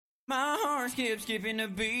My heart skips skipping the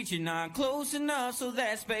beat. You're not close enough, so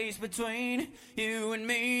that space between you and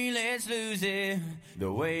me, let's lose it. The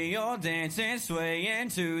way you're dancing,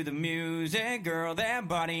 swaying to the music, girl, that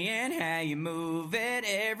body and how you move it.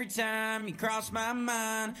 Every time you cross my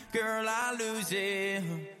mind, girl, I lose it.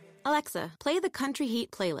 Alexa, play the Country Heat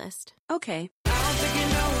playlist. Okay. I don't think you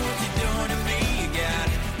know what you're doing to me. You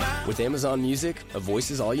got With Amazon Music, a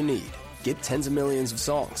voice is all you need. Get tens of millions of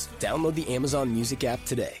songs. Download the Amazon Music app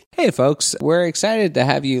today. Hey, folks, we're excited to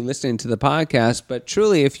have you listening to the podcast, but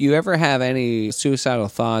truly, if you ever have any suicidal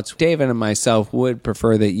thoughts, David and myself would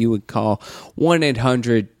prefer that you would call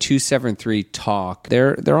 1-800-273-TALK.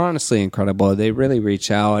 They're honestly incredible. They really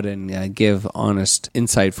reach out and give honest,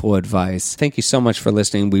 insightful advice. Thank you so much for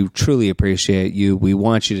listening. We truly appreciate you. We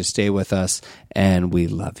want you to stay with us, and we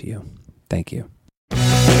love you. Thank you.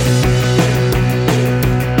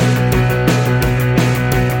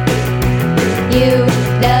 You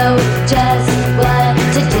know just what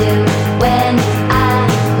to do when I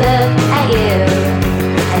look at you,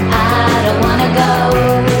 and I don't wanna go.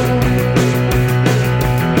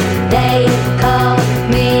 They call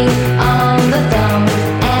me on the phone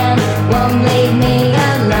and won't leave me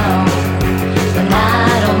alone when I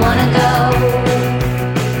don't wanna go.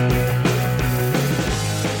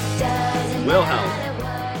 Wilhelm.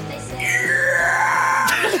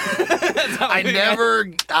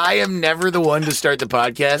 I am never the one to start the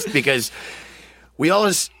podcast because we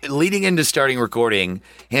always, leading into starting recording,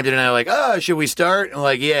 Hampton and I are like, oh, should we start? I'm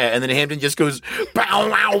like, yeah. And then Hampton just goes, bow,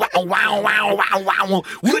 wow, wow, wow, wow, wow, wow.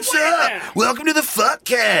 What's up? Welcome to the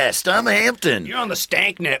Fuckcast. I'm Hampton. You're on the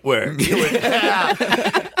Stank Network.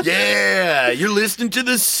 Yeah. You're listening to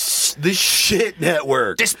the Shit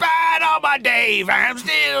Network. Despite all my Dave, I'm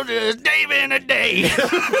still just Dave in a day.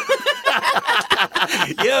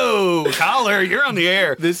 Yo, caller, you're on the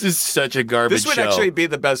air. This is such a garbage This would show. actually be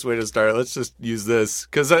the best way to start. Let's just use this.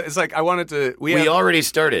 Because it's like, I wanted to... We already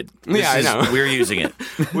started. I know. We're using it.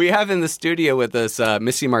 We have in the studio with us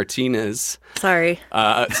Missy Martinez. Sorry.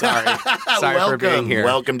 Sorry for being here.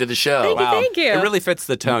 Welcome to the show. Thank you. It really fits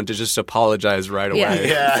the tone to just apologize right away.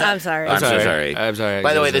 Yeah. I'm sorry. I'm so sorry. I'm sorry.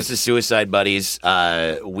 By the way, this is Suicide Buddies.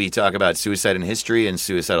 We talk about suicide in history and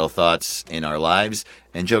suicidal thoughts in our lives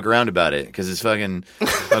and joke around about it because it's fucking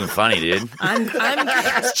funny, dude.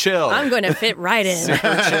 It's chill. I'm going to fit right in.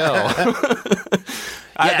 Super chill.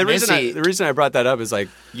 The reason I brought that up is like,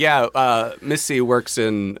 Missy works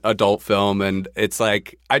in adult film, and it's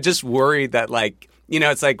like I just worry that like. You know,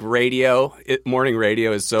 it's like morning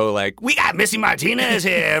radio is so like, we got Missy Martinez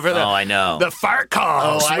here for I know. the fart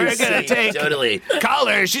calls. I We're see. going to take Totally.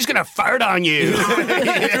 caller. She's going to fart on you through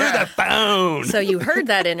the phone. So you heard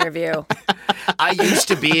that interview. I used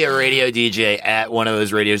to be a radio DJ at one of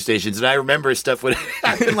those radio stations, and I remember stuff would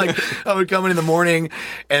happen. Like, I would come in the morning,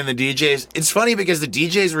 and the DJs... It's funny because the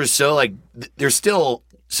DJs were so, like... They're still...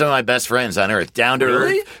 some of my best friends on earth. Down to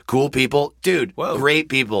earth, cool people. Dude, great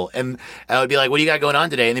people. And I would be like, what do you got going on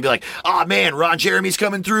today? And they'd be like, oh, man, Ron Jeremy's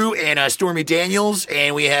coming through and Stormy Daniels,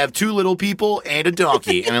 and we have 2 little people and a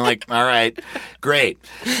donkey. And I'm like, all right, great.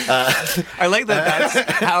 I like that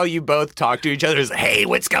that's how you both talk to each other. Is, hey,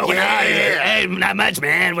 what's going on? Hey, not much,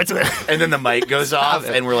 man. And then the mic goes off,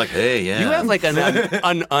 and we're like, hey, yeah. You have like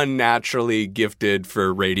an unnaturally gifted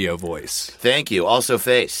for radio voice. Thank you. Also,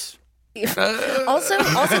 face. Also,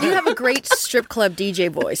 you have a great strip club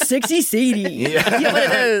DJ voice. 60 CD. Yeah. You have one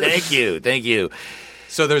of those. Thank you.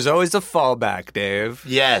 So there's always a fallback, Dave.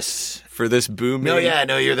 Yes. For this booming... No,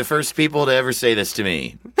 you're the first people to ever say this to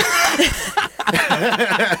me.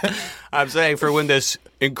 I'm saying for when this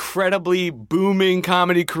incredibly booming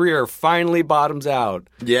comedy career finally bottoms out.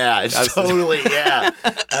 Yeah, totally, yeah.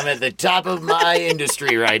 I'm at the top of my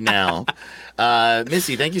industry right now.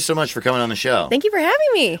 Missy, thank you so much for coming on the show. Thank you for having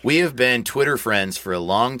me. We have been Twitter friends for a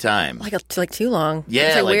long time. Like too long. Yeah.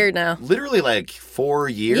 It's like like, weird now. Literally like 4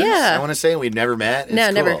 years, Yeah. I want to say, and we've never met. It's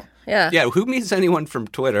cool. Never. Yeah. Yeah, who meets anyone from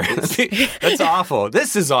Twitter? That's awful.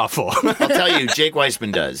 This is awful. I'll tell you, Jake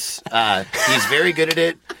Weissman does. He's very good at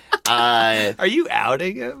it. Are you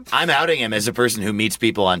outing him? I'm outing him as a person who meets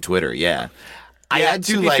people on Twitter, yeah. I had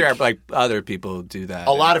to be fair, like other people do that.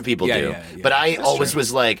 A lot of people do. Yeah. But I always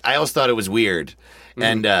was like, I always thought it was weird.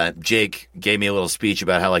 And Jake gave me a little speech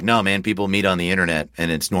about how, like, no, man, people meet on the internet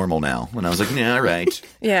and it's normal now. And I was like, yeah, all right.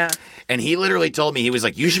 Yeah. And he literally told me, he was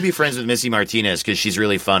like, you should be friends with Missy Martinez because she's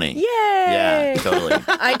really funny. Yay! Yeah, totally.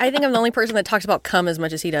 I think I'm the only person that talks about cum as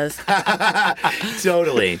much as he does.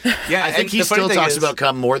 Totally. Yeah, I think he still talks about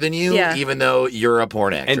cum more than you, even though you're a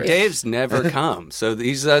porn actress. And Dave's never come, so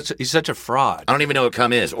he's such a fraud. I don't even know what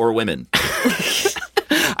cum is, or women.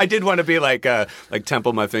 I did want to be like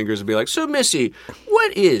temple my fingers and be like, so Missy,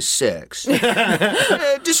 what is sex?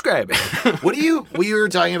 Describe it. What do you? We were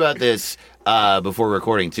talking about this before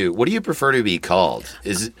recording too. What do you prefer to be called?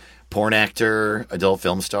 Is it porn actor, adult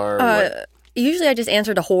film star? What? Usually I just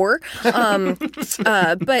answer to whore.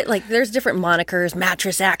 But like there's different monikers.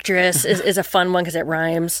 Mattress actress is a fun one because it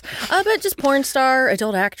rhymes. But just porn star,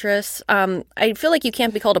 adult actress. I feel like you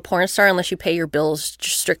can't be called a porn star unless you pay your bills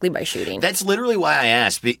strictly by shooting. That's literally why I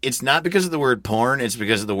asked. It's not because of the word porn. It's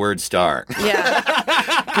because of the word star. Yeah.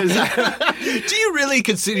 Do you really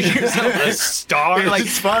consider yourself a star? Like,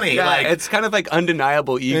 it's funny. Yeah, like, it's kind of like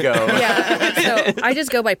undeniable ego. Yeah. So I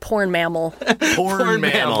just go by porn mammal. porn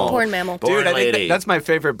mammal. Porn mammal. Dude, I think lady. that's my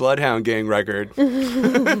favorite Bloodhound Gang record.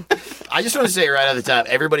 I just want to say right off the top,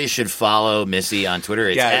 everybody should follow Missy on Twitter.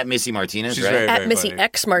 It's Yeah. at Missy Martinez, She's right? very, At Missy funny.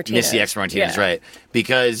 X Martinez. Missy X Martinez, Yeah. right?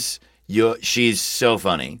 Because she's so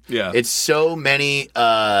funny. Yeah. It's so many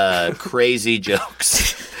crazy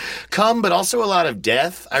jokes. But also a lot of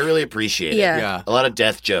death. I really appreciate it. Yeah. Yeah. A lot of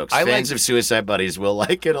death jokes. I Fans like- of Suicide Buddies will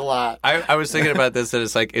like it a lot. I was thinking about this, that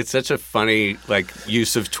it's like, it's such a funny like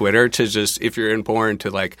use of Twitter to just, if you're in porn, to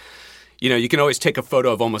like, you know, you can always take a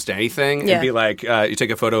photo of almost anything Yeah. and be like, you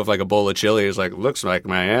take a photo of like a bowl of chili, it's like, looks like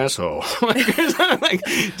my asshole. like,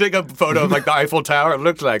 take a photo of like the Eiffel Tower, it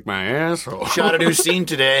looks like my asshole. Shot a new scene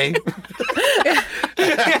today.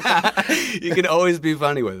 You can always be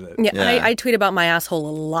funny with it. Yeah, Yeah. I tweet about my asshole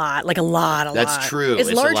a lot. Like a lot. That's true. It's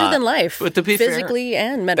It's a larger lot. than life. But to be fair, physically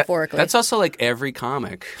and metaphorically. That's also like every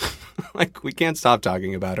comic. Like, we can't stop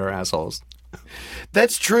talking about our assholes.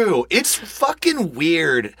 That's true. It's fucking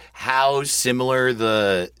weird how similar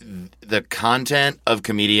the content of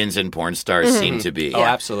comedians and porn stars seem to be. Oh,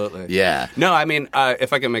 absolutely. Yeah. No, I mean,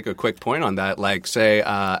 if I can make a quick point on that, like, say,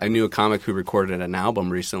 I knew a comic who recorded an album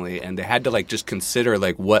recently, and they had to like just consider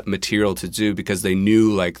like what material to do because they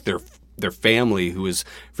knew like their family, who was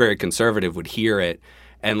very conservative, would hear it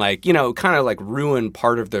and like, you know, kind of like ruin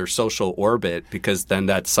part of their social orbit because then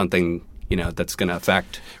that's something, you know, that's going to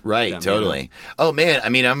affect Right, them, totally. you know? Oh, man. I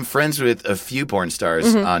mean, I'm friends with a few porn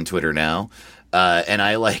stars on Twitter now. And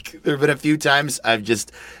I like, there have been a few times I've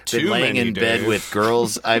just been Too laying many, in bed Dave. with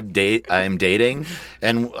girls I'm dating,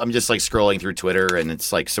 and I'm just like scrolling through Twitter, and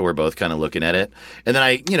it's like, so we're both kind of looking at it. And then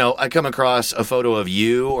I come across a photo of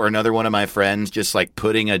you or another one of my friends just like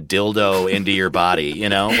putting a dildo into your body, you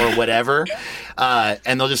know, or whatever.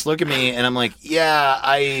 And they'll just look at me, and I'm like, yeah,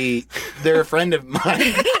 they're a friend of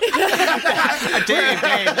mine. Dave,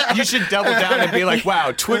 you should double down and be like,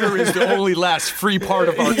 wow, Twitter is the only last free part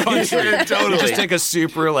of our country. Totally. Just take a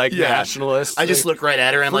super, like, nationalist. I just look right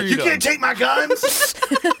at her, and I'm like, you Freedom. can't take my guns.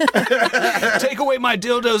 take away my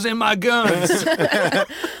dildos and my guns.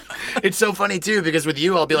 It's so funny, too, because with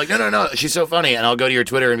you, I'll be like, no, she's so funny. And I'll go to your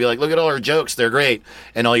Twitter and be like, look at all her jokes. They're great.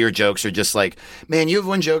 And all your jokes are just like, man, you have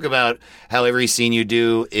one joke about how every scene you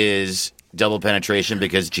do is double penetration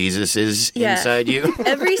because Jesus is inside you.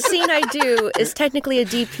 Every scene I do is technically a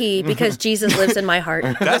DP because Jesus lives in my heart.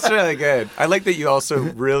 That's really good. I like that you also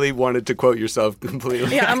really wanted to quote yourself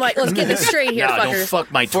completely. Yeah, I'm like, let's get this straight here, No, don't fuckers. fuck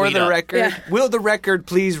my For tweet the up. record, Yeah. will the record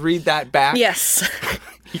please read that back? Yes.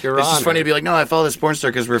 Your It's just Honor. funny to be like, no, I follow this porn star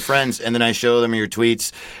because we're friends. And then I show them your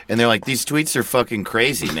tweets, and they're like, these tweets are fucking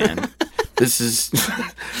crazy, man.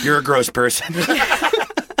 You're a gross person.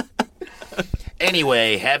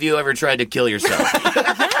 Anyway, have you ever tried to kill yourself?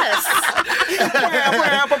 Yes.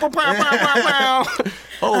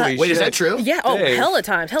 Holy Wait, shit. is that true? Yeah. Oh, Dave. hella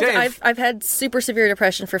times. Dave. I've had super severe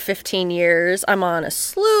depression for 15 years. I'm on a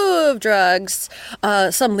slew of drugs,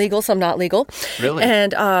 some legal, some not legal. Really?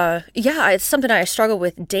 And yeah, it's something I struggle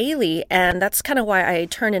with daily, and that's kind of why I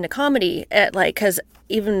turned into comedy. Because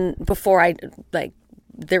even before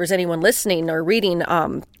there was anyone listening or reading,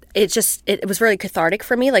 it was really cathartic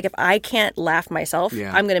for me. Like, if I can't laugh myself,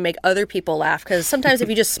 Yeah. I'm going to make other people laugh. Because sometimes if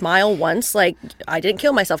you just smile once, like, I didn't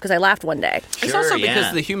kill myself because I laughed one day. It's Sure, also yeah.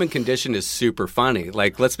 because the human condition is super funny.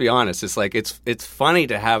 Like, let's be honest. It's like it's funny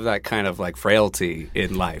to have that kind of like frailty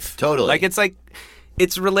in life. Totally. Like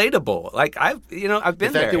it's relatable. Like I've been The fact there.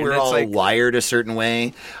 that and we're it's all like, wired a certain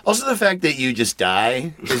way. Also, the fact that you just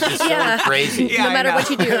die is just Yeah. so crazy. Yeah, No I matter know. what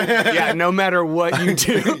you do. yeah, no matter what you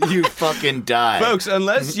do. You fucking die. Folks,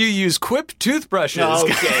 unless you use Quip toothbrushes,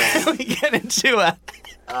 Okay. we get into a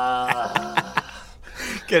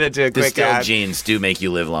quick Distilled ad. genes do make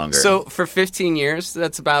you live longer. So for 15 years,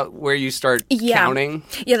 that's about where you start Yeah. counting.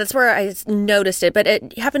 Yeah, that's where I noticed it. But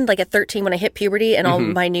it happened like at 13 when I hit puberty and all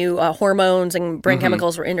my new hormones and brain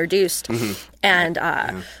chemicals were introduced. And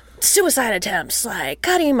suicide attempts, like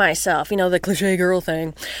cutting myself, the cliche girl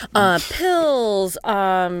thing, pills,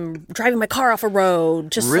 driving my car off a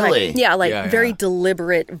road, just Really? very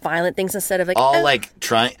deliberate, violent things instead of like All like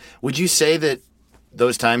trying. Would you say that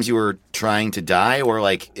those times you were trying to die, or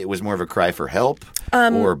like it was more of a cry for help,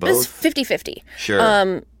 or both? It's 50-50.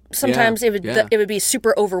 Sure. Sometimes it would be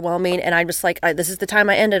super overwhelming, and I'm just like, this is the time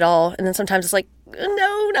I end it all. And then sometimes it's like,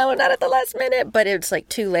 no, not at the last minute. But it's like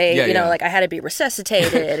too late, like I had to be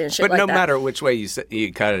resuscitated and shit But like no that. matter which way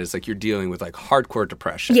you cut it, it's like you're dealing with like hardcore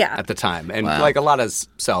depression Yeah. at the time, and Wow. like a lot of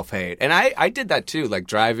self-hate. And I did that too, like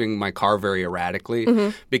driving my car very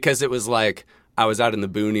erratically because it was like I was out in the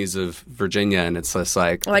boonies of Virginia, and it's just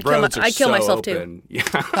like Oh, I the roads are kill so myself, too. open.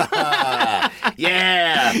 Yeah.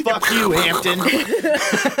 Yeah, fuck you, Hampton.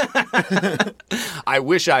 I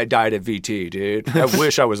wish I died at VT, dude. I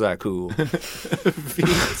wish I was that cool.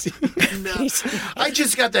 I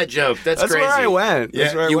just got that joke. That's That's crazy. where I went. Yeah,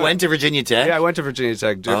 That's where I you went. went to Virginia Tech? Yeah, I went to Virginia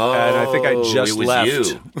Tech, dude, and I think I just it was left.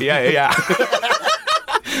 you. Yeah.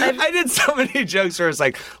 I did so many jokes where it's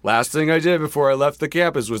like, last thing I did before I left the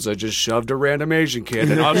campus was I just shoved a random Asian kid,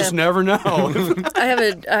 and I'll just never know. I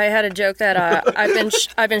had a joke that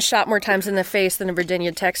I've been shot more times in the face than a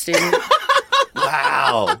Virginia Tech student.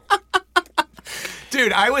 Wow.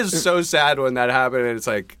 Dude, I was so sad when that happened, and it's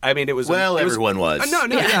like, I mean, it was... Well, it everyone was. No,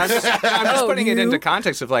 yeah, I'm just putting it into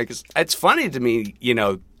context of, like, it's funny to me,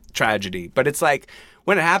 tragedy, but it's like,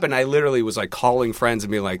 when it happened, I literally was, like, calling friends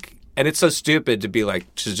and being like... And it's so stupid to be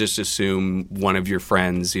like, to just assume one of your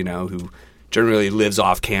friends, who generally lives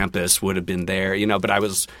off campus would have been there, but I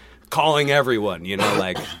was calling everyone,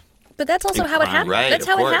 like... But that's also how it happens. Right, That's of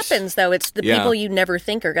how course. it happens, though. It's the Yeah. people you never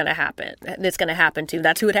think are going to happen. That's going to happen to.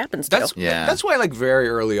 That's who it happens to. That's why, like, very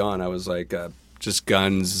early on, I was like, just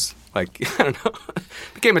guns, like, I don't know,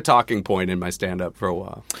 became a talking point in my stand-up for a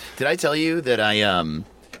while. Did I tell you that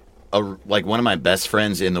like one of my best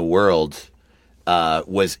friends in the world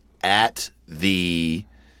was at the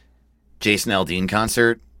Jason Aldean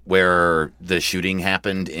concert where the shooting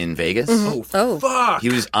happened in Vegas? Oh. Fuck! He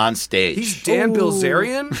was on stage. He's Dan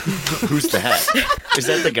Bilzerian? Who's that? Is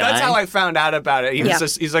that the guy? That's how I found out about it. Yeah.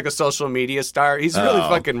 He's like a social media star. He's really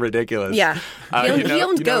fucking ridiculous. Yeah. He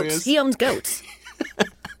owns goats. who he is? He owns goats.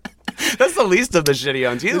 That's the least of the shit he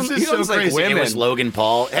owns. He This owns, is he so owns crazy. like women. It was Logan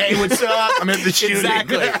Paul. Hey, what's up? I'm at the shooting.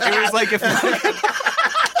 Exactly. It was like if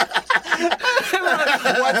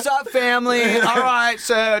what's up, family? All right,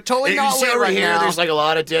 so totally You not see lit over right here, now. there's like a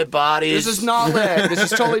lot of dead bodies. This is not lit.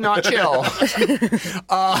 This is totally not chill.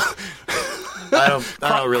 I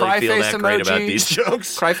don't really cry feel face that great about emoji. these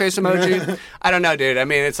jokes. Cry face emoji. I don't know, dude. I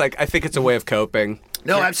mean, it's like I think it's a way of coping.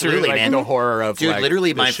 No, Through, absolutely, like, man. The horror of Dude, like,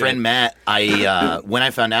 literally, this my shit. friend Matt, when I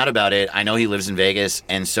found out about it, I know he lives in Vegas,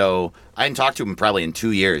 and so I hadn't talked to him probably in 2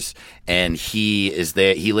 years, and he is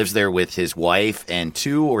there. He lives there with his wife and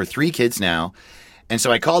 2 or 3 kids now. And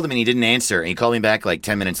so I called him, and he didn't answer. And he called me back like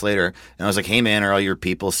 10 minutes later, and I was like, "Hey, man, are all your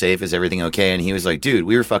people safe? Is everything okay?" And he was like, "Dude,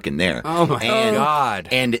 we were fucking there." Oh my God!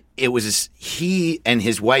 And it was he and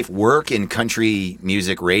his wife work in country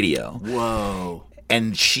music radio. Whoa.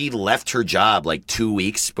 And she left her job like 2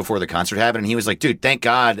 weeks before the concert happened. And he was like, dude, thank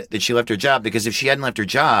God that she left her job, because if she hadn't left her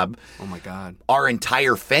job, Oh my God. our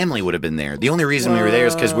entire family would have been there. The only reason we were there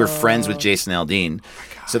is because we're friends with Jason Aldean.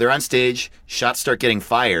 So they're on stage, shots start getting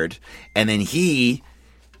fired, and then he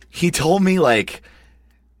told me, like,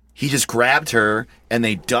 he just grabbed her and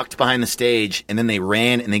they ducked behind the stage, and then they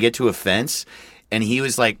ran and they get to a fence. And he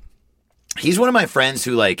was like, he's one of my friends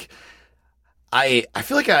who, like, I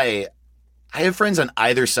feel like I have friends on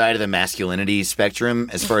either side of the masculinity spectrum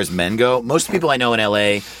as far as men go. Most people I know in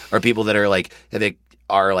LA are people that are like, they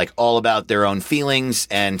are like all about their own feelings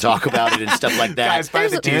and talk about it and stuff like that. Guys, buy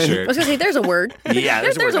the I T-shirt. was going to say, there's a word. Yeah,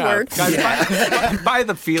 there's a word. Guys, buy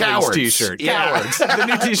the Feelings Cowards. T-shirt. Yeah. Cowards. The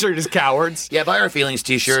new T-shirt is Cowards. Yeah, buy our feelings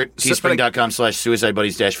t-shirt, So-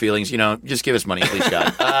 teespring.com/suicidebuddies-feelings. Just give us money, please, God.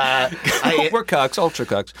 We're cucks, ultra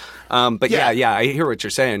cucks. But yeah, I hear what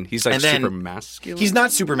you're saying. He's like And then super masculine. He's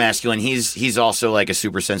not super masculine. He's also like a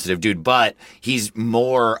super sensitive dude, but he's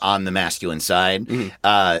more on the masculine side.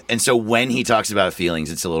 And so when he talks about feelings,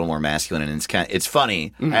 it's a little more masculine, and it's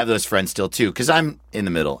funny. I have those friends still too, because I'm in the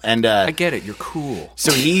middle. And I get it. You're cool.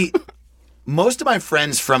 so most of my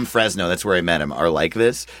friends from Fresno, that's where I met him, are like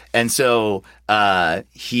this. And so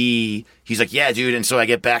he's like, yeah, dude. And so I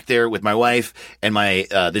get back there with my wife and my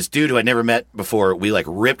this dude who I'd never met before. We like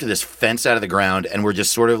ripped this fence out of the ground, and we're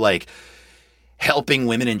just sort of like helping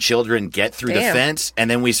women and children get through the Damn. fence. And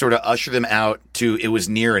then we sort of usher them out to, it was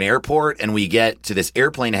near an airport, and we get to this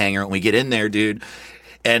airplane hangar, and we get in there, dude.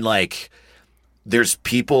 And like, there's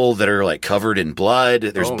people that are like covered in blood.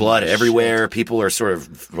 There's Oh, blood my everywhere. People are sort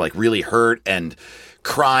of like really hurt and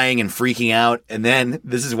crying and freaking out. And then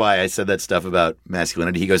this is why I said that stuff about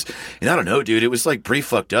masculinity. He goes, and I don't know, dude. It was like pretty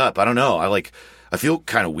fucked up. I don't know. I feel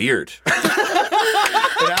kind of weird.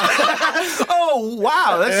 Oh,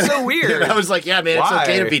 wow. That's so weird. And I was like, yeah, man, Why? it's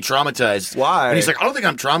okay to be traumatized. Why? And he's like, I don't think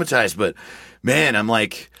I'm traumatized, but man, I'm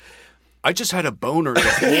like, I just had a boner the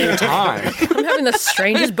whole time. I'm having the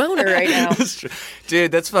strangest boner right now.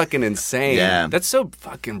 Dude, that's fucking insane. Yeah. That's so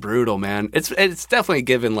fucking brutal, man. It's definitely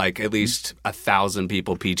given like at least 1,000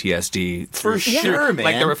 people PTSD. For sure, man.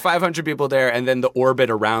 Like there were 500 people there, and then the orbit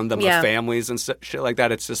around them Yeah. of families and shit like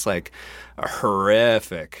that. It's just like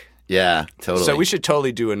horrific. yeah, totally. So we should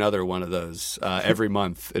totally do another one of those every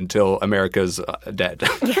month until America's dead.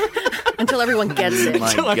 Until everyone gets it. My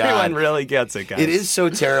Until God. everyone really gets it, guys. It is so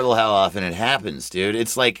terrible how often it happens, dude.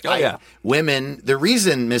 It's like yeah. women. The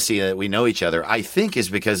reason, Missy, that we know each other, I think, is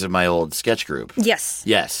because of my old sketch group. Yes.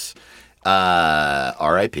 Yes.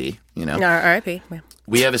 R.I.P. You know, No, R.I.P. Yeah.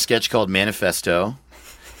 we have a sketch called Manifesto,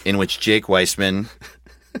 in which Jake Weissman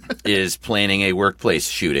is planning a workplace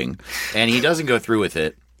shooting, and he doesn't go through with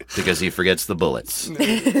it because he forgets the bullets.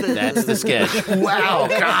 That's the sketch. Wow,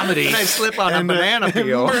 comedy. I slip on a banana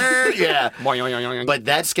peel. Yeah. But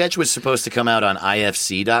that sketch was supposed to come out on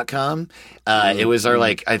IFC.com. It was our,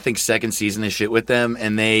 like, I think, second season of shit with them,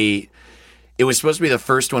 and it was supposed to be the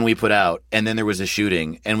first one we put out, and then there was a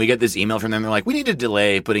shooting, and we get this email from them. They're like, we need to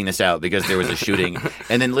delay putting this out because there was a shooting.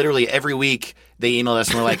 And then literally every week they emailed us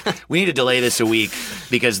and were like, we need to delay this a week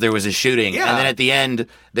because there was a shooting. Yeah. And then at the end,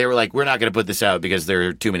 they were like, we're not going to put this out because there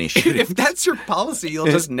are too many shootings. If that's your policy, you'll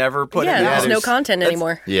just never put Yeah, it out. there's no content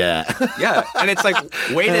anymore. Yeah. Yeah, and it's like,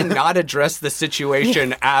 way to not address the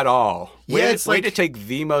situation at all. Yeah, Way, it's way like- to take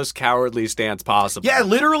the most cowardly stance possible. Yeah,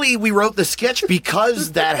 literally, we wrote the sketch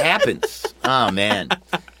because that happens. Oh, man.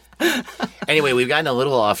 Anyway, we've gotten a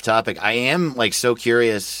little off topic. I am, like, so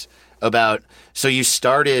curious about... So you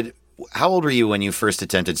started... How old were you when you first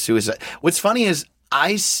attempted suicide? What's funny is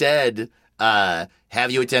I said... have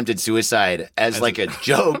you attempted suicide as like a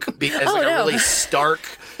joke, as like a no. really stark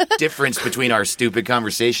difference between our stupid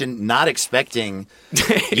conversation, not expecting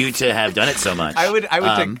you to have done it so much. I would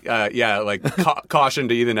take, caution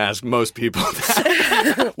to even ask most people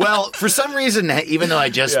that. Well, for some reason, even though I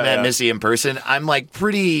just met yeah. Missy in person, I'm like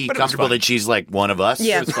pretty But it was comfortable fun. that she's like one of us.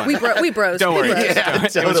 Yeah, we bros. Don't we worry. bros. Yeah, It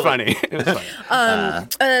was totally. funny. It was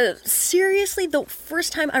funny. Seriously, the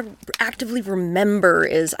first time I actively remember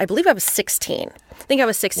is, I believe I was 16. I think I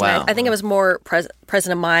was 16. Wow. I think I was more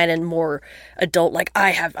present of mind and more adult. Like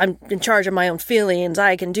I'm in charge of my own feelings.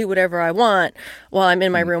 I can do whatever I want while I'm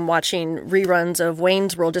in my room watching reruns of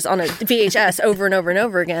Wayne's World just on a VHS over and over and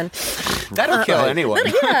over again. That'll kill anyone.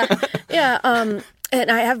 Yeah. And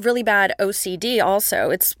I have really bad OCD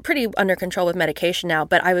also. It's pretty under control with medication now,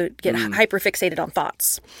 but I would get hyperfixated on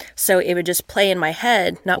thoughts. So it would just play in my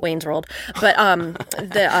head, not Wayne's World, but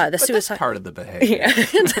the suicide Part of the behavior.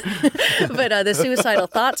 but the suicidal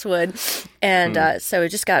thoughts would. And so it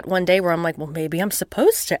just got one day where I'm like, well, maybe I'm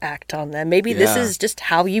supposed to act on them. Maybe this Yeah. is just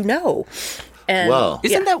how you know. And Whoa.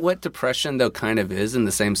 Isn't that what depression, though, kind of is in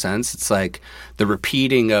the same sense? It's like the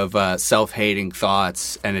repeating of self-hating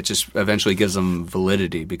thoughts, and it just eventually gives them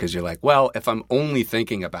validity because you're like, well, if I'm only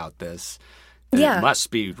thinking about this, then Yeah. it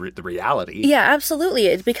must be the reality. Yeah, absolutely.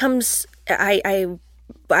 It becomes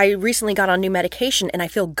I recently got on new medication and I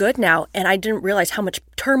feel good now, and I didn't realize how much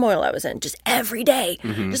turmoil I was in just every day.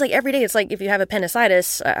 Just like every day. It's like if you have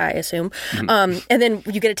appendicitis, I assume, and then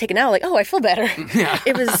you get it taken out, like, oh, I feel better.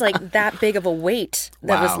 It was like that big of a weight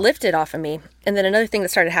that was Wow. lifted off of me. And then another thing that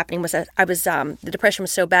started happening was that I was, the depression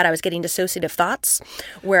was so bad, I was getting dissociative thoughts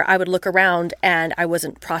where I would look around and I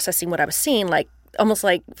wasn't processing what I was seeing, like, almost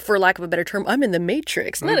like, for lack of a better term, I'm in the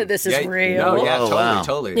Matrix. None of this is Yeah, real. No, yeah, Whoa, totally, wow.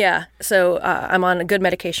 totally. Yeah, so I'm on a good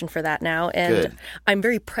medication for that now, and Good. I'm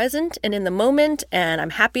very present and in the moment, and I'm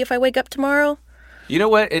happy if I wake up tomorrow. You know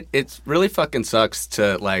what? It really fucking sucks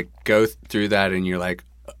to like go through that and you're like,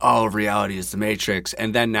 all of reality is the Matrix.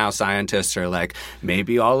 And then now scientists are like,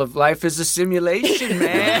 maybe all of life is a simulation,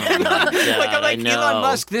 man. I'm like, I know. Elon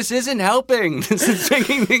Musk, this isn't helping. This is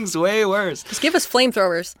making things way worse. Just give us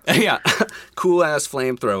flamethrowers. Yeah. Cool ass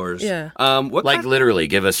flamethrowers. Yeah. What Like kind- literally,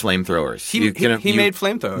 give us flamethrowers. he made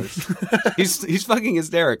flamethrowers. he's fucking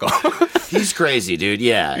hysterical. He's crazy, dude.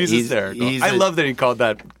 Yeah, He's hysterical. I love that he called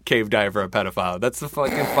that cave diver a pedophile. That's the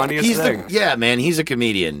fucking funniest He's thing. yeah, man. He's a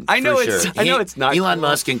comedian. I know for it's- sure. I know it's not Elon cool.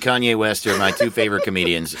 Musk and Kanye West are my two favorite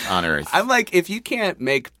comedians on earth. I'm like, if you can't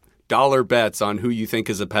make dollar bets on who you think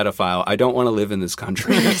is a pedophile. I don't want to live in this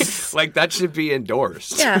country. Like, that should be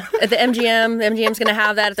endorsed. Yeah, at the MGM's going to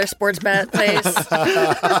have that at their sports bet place.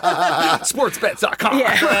 Sportsbets.com.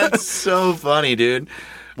 Yeah. That's so funny, dude.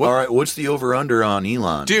 All right, what's the over-under on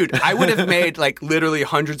Elon? Dude, I would have made like literally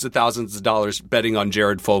hundreds of thousands of dollars betting on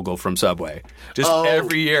Jared Fogle from Subway. Just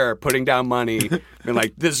every year putting down money and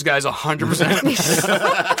like, this guy's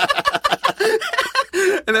 100%.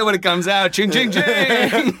 And then when it comes out, ching, ching,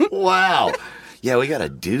 ching. Wow. Yeah, we got to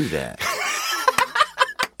do that.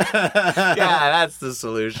 Yeah, that's the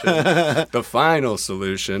solution. The final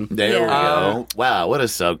solution. There we go. Wow, what a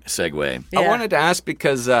segue. Yeah. I wanted to ask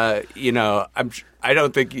because, I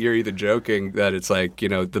don't think you're either joking that it's like,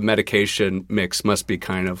 the medication mix must be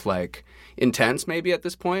kind of like intense maybe at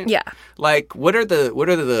this point. Yeah. Like, what are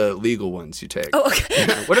the legal ones you take? Oh, okay.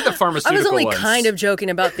 What are the pharmaceutical I was only ones? kind of joking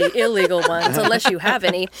about the illegal ones, unless you have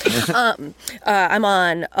any. I'm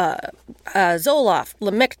on Zoloft,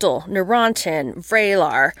 Lamictal, Neurontin,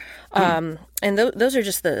 Vraylar, and those are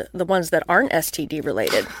just the ones that aren't STD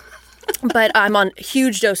related. But I'm on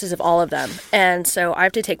huge doses of all of them. And so I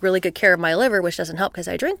have to take really good care of my liver, which doesn't help because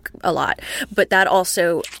I drink a lot. But that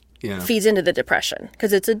also feeds into the depression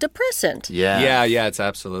because it's a depressant. Yeah. Yeah, it's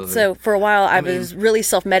absolutely. So for a while, I was really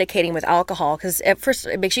self-medicating with alcohol because at first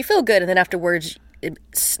it makes you feel good. And then afterwards,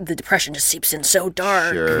 the depression just seeps in so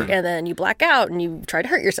dark. Sure. And then you black out and you try to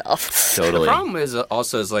hurt yourself. Totally. The problem is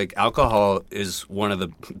like alcohol is one of the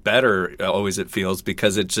better, always it feels,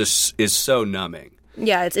 because it just is so numbing.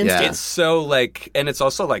 Yeah, it's instant. It's so like, and it's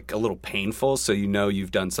also like a little painful, so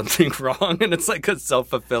you've done something wrong, and it's like a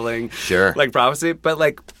self-fulfilling like prophecy. But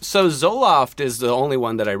like, so Zoloft is the only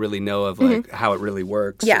one that I really know of, like how it really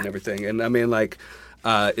works and everything. And I mean, like,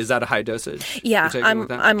 is that a high dosage? Yeah,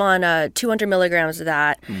 I'm on 200 milligrams of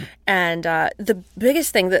that, and the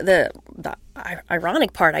biggest thing, the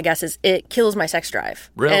ironic part, I guess, is it kills my sex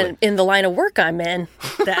drive. Really? And in the line of work I'm in,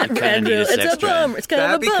 that it's a bummer. It's kind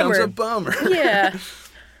of a becomes bummer. a bummer. Yeah.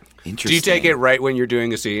 Interesting. Do you take it right when you're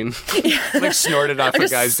doing a scene? Like snort it off a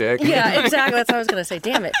guy's dick? Yeah, exactly. That's what I was going to say.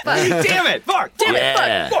 Damn it. Fuck. Damn it! Fuck! Damn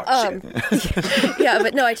it! Fuck! Yeah,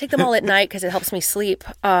 but no, I take them all at night because it helps me sleep.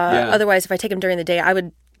 Otherwise, if I take them during the day, I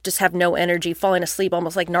would just have no energy, falling asleep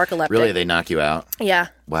almost like narcoleptic. Really? They knock you out? Yeah.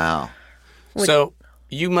 Wow. So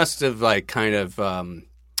you must have like kind of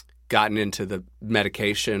gotten into the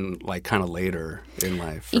medication like kind of later in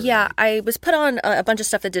life. Yeah, I was put on a bunch of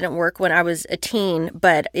stuff that didn't work when I was a teen,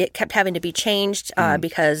 but it kept having to be changed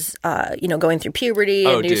because, going through puberty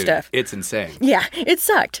and new stuff. It's insane. Yeah, it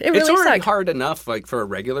sucked. It really it's already sucked. hard enough, like for a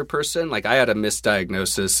regular person. Like I had a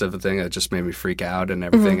misdiagnosis of a thing that just made me freak out and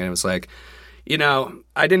everything, and it was like,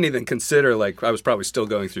 I didn't even consider, like, I was probably still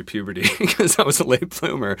going through puberty because I was a late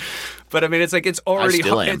bloomer. But I mean, it's like, it's already,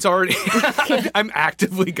 I'm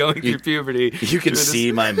actively going through puberty. You can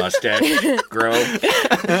see my mustache grow.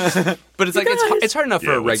 But it's like, it's hard enough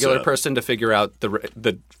for a regular person to figure out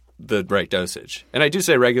the right dosage. And I do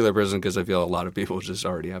say regular person because I feel a lot of people just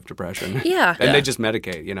already have depression. Yeah. And they just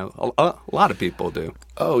medicate, a lot of people do.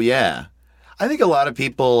 Oh, yeah. I think a lot of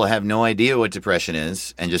people have no idea what depression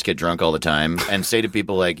is and just get drunk all the time and say to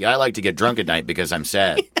people like, I like to get drunk at night because I'm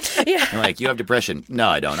sad. Yeah. And like, you have depression? No,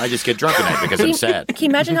 I don't. I just get drunk at night because I'm sad. Can you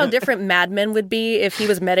imagine how different Mad Men would be if he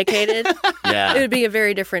was medicated? Yeah. It would be a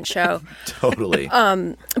very different show. Totally.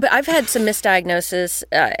 But I've had some misdiagnosis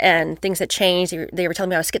and things that changed. They were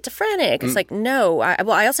telling me I was schizophrenic. It's like, no.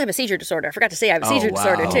 I also have a seizure disorder. I forgot to say I have a seizure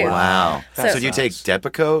disorder, too. Wow. So do you take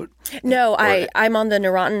Depakote? No, I'm on the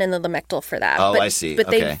Neurontin and the Lamictal for that. Oh, but, I see. But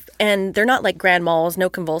Okay. they're not like grand malls, no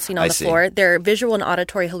convulsing on the floor. They're visual and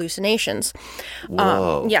auditory hallucinations.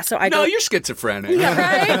 Whoa. So I No, don't. you're schizophrenic. Yeah,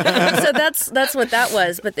 right? So that's what that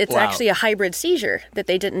was. But it's actually a hybrid seizure that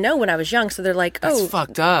they didn't know when I was young. So they're like, That's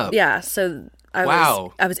fucked up. Yeah, so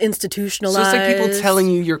I was institutionalized. So it's like people telling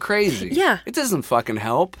you you're crazy. Yeah. It doesn't fucking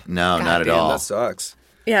help. No, God not at damn, all. That sucks.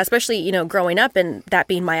 Yeah, especially, growing up and that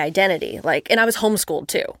being my identity. And I was homeschooled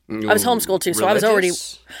too. I was homeschooled too, so I was already...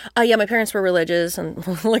 yeah, my parents were religious, and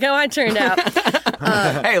look how I turned out.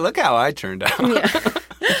 Hey, look how I turned out. Yeah.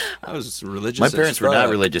 I was religious. My parents were not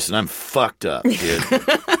religious, and I'm fucked up, dude.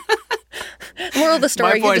 Moral of the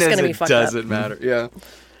story, you're just going to be fucked up. It doesn't matter, yeah.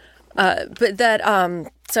 But that,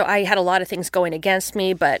 So I had a lot of things going against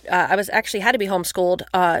me, but I was actually had to be homeschooled,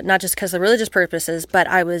 not just because of religious purposes, but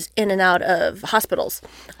I was in and out of hospitals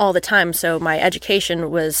all the time. So my education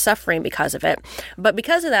was suffering because of it. But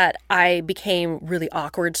because of that, I became really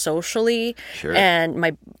awkward socially. Sure.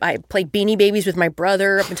 And I played Beanie Babies with my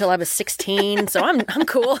brother up until I was 16. So I'm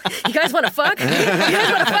cool. You guys want to fuck?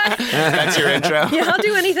 That's your intro. Yeah, I'll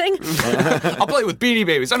do anything. I'll play with Beanie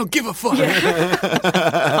Babies. I don't give a fuck.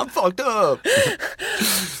 I'm fucked up.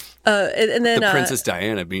 And then The Princess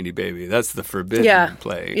Diana Beanie Baby. That's the forbidden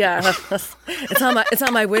play. Yeah, it's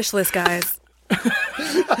on my wish list, guys.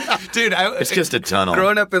 Dude, It's just a tunnel.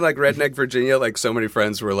 Growing up in like redneck Virginia, like so many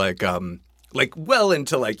friends were like well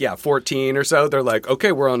into 14 or so. They're like,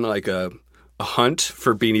 okay, we're on like a hunt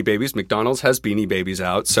for Beanie Babies. McDonald's has Beanie Babies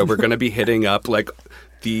out, so we're gonna be hitting up like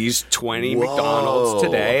these 20 McDonald's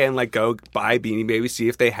today and like go buy Beanie Babies, see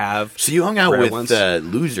if they have. So you hung out rare with ones.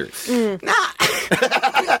 losers. Nothing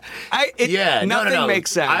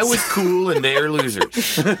makes sense. I was cool and they are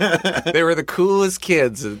losers. They were the coolest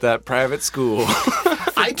kids at that private school.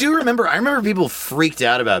 I remember people freaked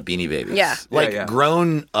out about Beanie Babies. Yeah. Like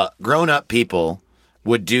grown up people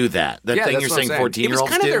would do that. That thing that's you're what I'm saying 14-year-olds It was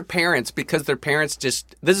kind do? of their parents, because their parents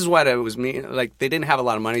just, this is what it was me, like they didn't have a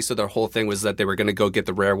lot of money, so their whole thing was that they were going to go get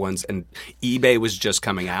the rare ones, and eBay was just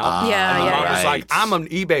coming out. Yeah, and yeah, mom yeah. was like, I'm an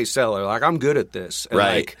eBay seller, like I'm good at this. And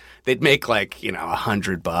Right. like they'd make like,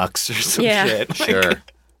 $100 or some Yeah. shit. Like, Sure.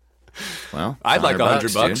 Well, I'd like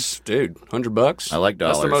 $100, $100, dude. $100. I like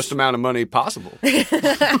That's the dollars. most amount of money possible.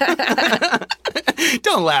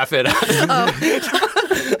 Don't laugh at us.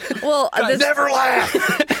 Well, Never laugh.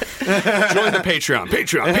 Join the Patreon.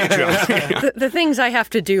 the things I have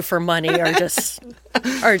to do for money are just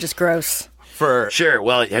gross. For Sure.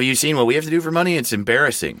 Well, have you seen what we have to do for money? It's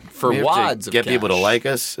embarrassing. For We have to wads of get people to cash. like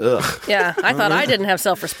us. Ugh. Yeah, I thought I didn't have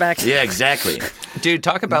self-respect. Yeah, exactly. Dude,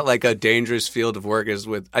 talk about like a dangerous field of work is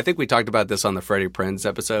with, I think we talked about this on the Freddie Prinze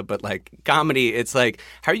episode, but like comedy, it's like,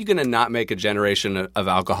 how are you going to not make a generation of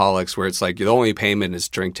alcoholics where it's like the only payment is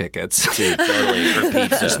drink tickets? Dude, totally. For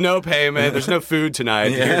pizza. There's no payment. There's no food tonight.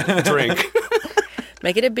 Here, drink.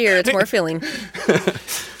 Make it a beer. It's more filling.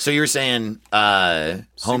 So you're saying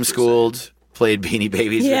homeschooled, played Beanie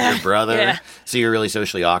Babies with your brother. Yeah. So you're really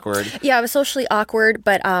socially awkward. Yeah, I was socially awkward,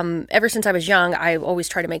 but ever since I was young, I always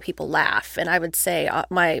try to make people laugh. And I would say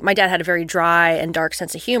my dad had a very dry and dark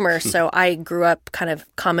sense of humor, so I grew up kind of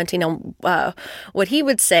commenting on what he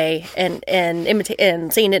would say and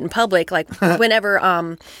saying it in public. Like whenever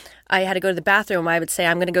I had to go to the bathroom, I would say,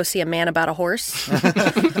 I'm going to go see a man about a horse.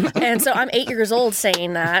 And so I'm 8 years old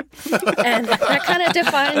saying that. And that kind of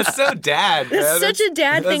defines... That's so dad. It's man. such a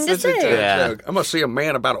dad thing to That's such a say. dad Yeah. joke. I'm going to see a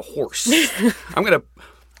man about a horse. I'm going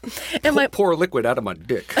to pour liquid out of my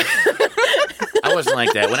dick. I wasn't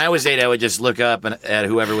like that. When I was 8, I would just look up at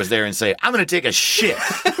whoever was there and say, I'm going to take a shit.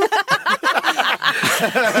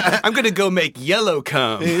 I'm going to go make yellow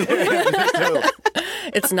cum.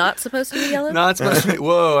 It's not supposed to be yellow? No, it's supposed to be.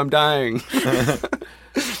 Whoa, I'm dying.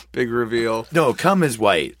 Big reveal. No, cum is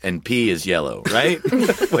white and pee is yellow, right?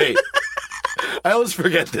 Wait. I always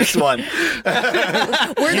forget this one.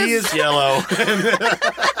 Pee is yellow.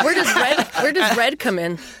 Where does red come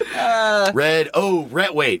in? Red. Oh,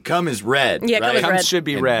 red. Wait, cum is red. Yeah, cum right? is Cum red. should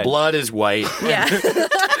be And red. blood is white. Yeah.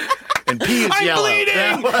 And pee is yellow.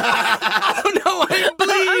 bleeding! Oh no, I'm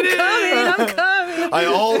bleeding. I'm coming. I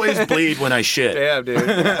always bleed when I shit. Damn,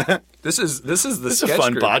 dude. This is the sketch This is a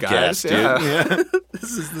fun group, podcast, guys. dude. Yeah.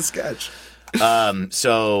 This is the sketch.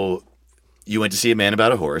 So you went to see a man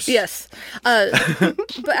about a horse. Yes. But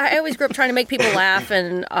I always grew up trying to make people laugh,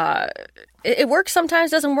 and it works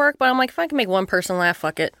sometimes, doesn't work, but I'm like, if I can make one person laugh,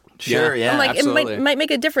 fuck it. Sure, yeah. I'm like, absolutely. it might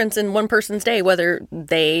make a difference in one person's day, whether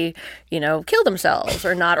they, kill themselves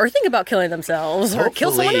or not, or think about killing themselves or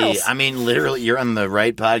kill someone Hopefully, else. I mean, literally, you're on the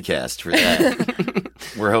right podcast for that.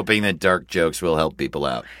 We're hoping that dark jokes will help people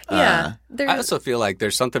out. Yeah. I also feel like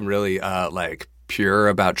there's something really like pure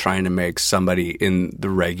about trying to make somebody in the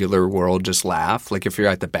regular world just laugh. Like if you're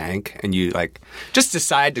at the bank and you like just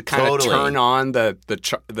decide to kind Totally. of turn on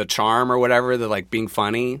the charm or whatever, the like being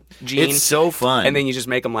funny gene. It's so fun. And then you just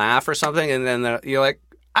make them laugh or something, and then you're like,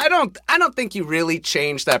 I don't think you really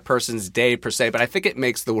change that person's day per se, but I think it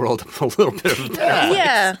makes the world a little bit of a better place.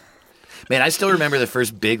 Yeah. Man, I still remember the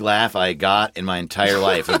first big laugh I got in my entire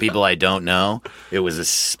life of people I don't know. It was a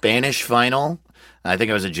Spanish final. I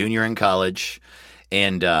think I was a junior in college.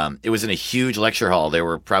 And it was in a huge lecture hall. There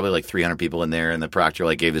were probably like 300 people in there, and the proctor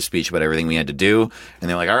like gave the speech about everything we had to do. And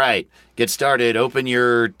they're like, all right, get started. Open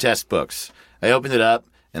your test books. I opened it up,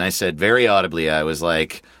 and I said very audibly, I was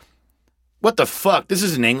like, what the fuck? This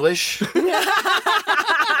isn't English.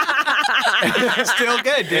 Still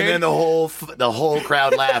good, dude. And then the whole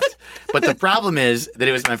crowd laughed. But the problem is that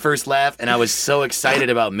it was my first laugh, and I was so excited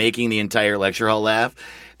about making the entire lecture hall laugh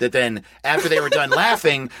that then after they were done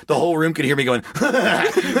laughing, the whole room could hear me going,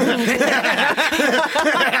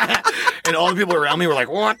 and all the people around me were like,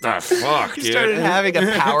 "What the fuck?" You dude? started having a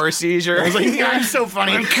power seizure. I was like, "Yeah, I'm so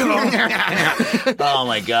funny." Oh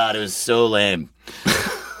my god, it was so lame.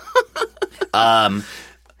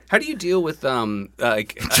 How do you deal with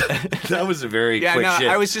like? That was a very Yeah, quick no, shift.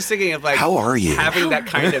 I was just thinking of like, How are you? having that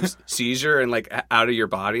kind of seizure and like out of your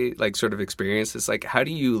body, like sort of experience. It's like, how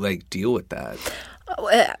do you like deal with that?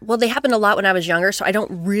 Well, they happened a lot when I was younger, so I don't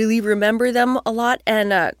really remember them a lot.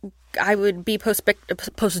 And I would be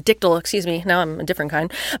postdictal, excuse me. Now I'm a different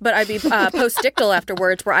kind. But I'd be postdictal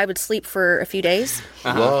afterwards, where I would sleep for a few days.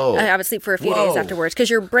 Whoa. I would sleep for a few days afterwards because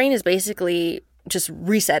your brain is basically just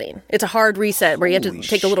resetting. It's a hard reset where you have to Holy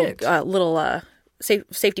take shit. a little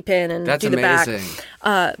safety pin and That's do the amazing.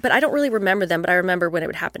 back. But I don't really remember them. But I remember when it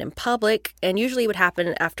would happen in public, and usually it would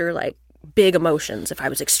happen after like big emotions. If I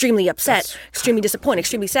was extremely upset, extremely disappointed,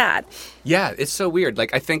 extremely sad. Yeah, it's so weird.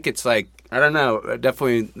 Like, I think it's like, I don't know,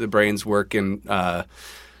 definitely the brain's working.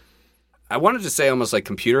 I wanted to say almost like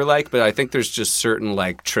computer-like, but I think there's just certain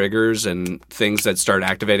like triggers and things that start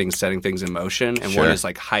activating, setting things in motion. And one Sure. is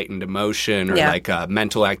like heightened emotion or Yeah. like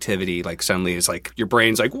mental activity. Like suddenly it's like your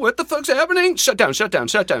brain's like, what the fuck's happening? Shut down, shut down,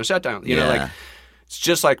 shut down, shut down. You know, Yeah. like it's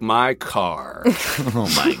just like my car. Oh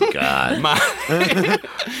my god.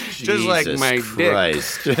 Just like Jesus my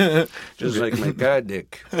Christ. dick. Just like my god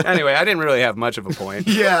dick. Anyway, I didn't really have much of a point.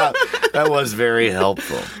 Yeah, that was very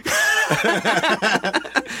helpful.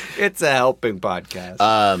 It's a helping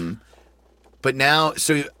podcast. But now,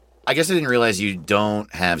 so I guess I didn't realize you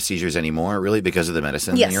don't have seizures anymore, really, because of the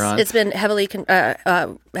medicine Yes, that you're on? it's been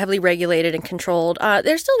heavily regulated and controlled.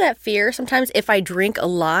 There's still that fear sometimes if I drink a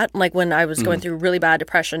lot, like when I was going through really bad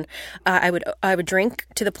depression, I would drink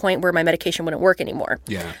to the point where my medication wouldn't work anymore.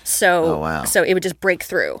 Yeah. So Oh, wow. so it would just break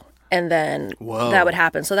through, and then Whoa. that would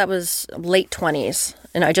happen. So that was late 20s,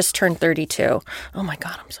 and I just turned 32. Oh my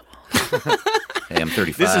god, I'm so old. Hey, I'm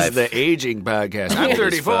 35. This is the aging podcast. I'm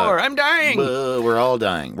 34. I'm dying. We're all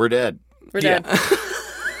dying. We're dead. We're dead.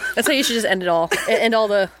 That's how you should just end it all. End all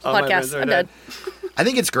the All my friends podcasts. are I'm dead. dead. I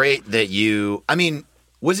think it's great that you, I mean,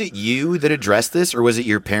 was it you that addressed this or was it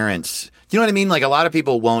your parents? You know what I mean? Like a lot of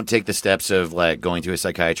people won't take the steps of like going to a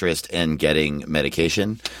psychiatrist and getting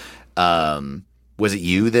medication. Was it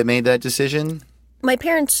you that made that decision? My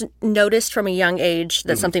parents noticed from a young age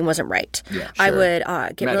that something wasn't right. Yeah, I sure. would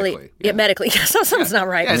get Medically, really yeah. medically. So something's not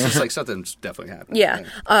right. Yeah, it's just like something's definitely happening. Yeah.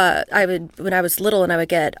 I would, when I was little and I would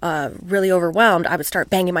get really overwhelmed, I would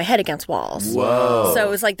start banging my head against walls. Whoa. So it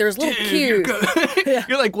was like there's little cues.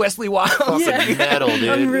 You're like Wesley Wild. Fucking metal, dude.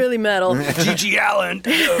 I'm really metal. G.G. Allen.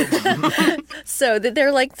 So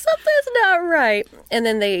they're like, something's not right. And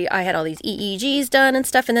then I had all these EEGs done and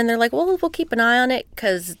stuff. And then they're like, well, we'll keep an eye on it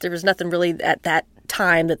because there was nothing really at that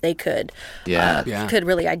time that they could Yeah. Yeah. could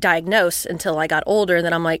really diagnose until I got older. And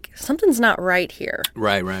then I'm like, something's not right here.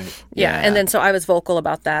 Right. Yeah. Yeah. And then so I was vocal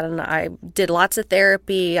about that, and I did lots of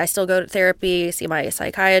therapy. I still go to therapy, see my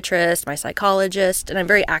psychiatrist, my psychologist, and I'm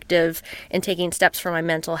very active in taking steps for my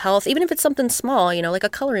mental health, even if it's something small, you know, like a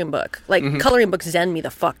coloring book. Like coloring books zen me the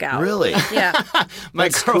fuck out. Really? Yeah. My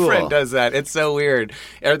That's girlfriend cool. does that. It's so weird.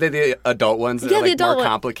 Are they the adult ones that Yeah, are the like adult more one.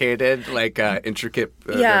 complicated, like intricate?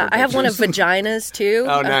 Yeah, I have one of pictures? vaginas too.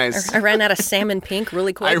 Oh, nice. I ran out of salmon pink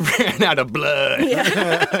really quick. I ran out of blood.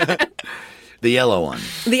 The yellow one.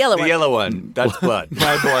 The yellow The one. yellow one. That's blood.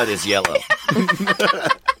 My blood is yellow.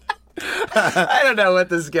 I don't know what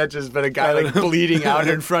the sketch is, but a guy like bleeding out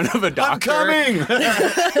in front of a doctor.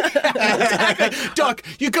 Doc,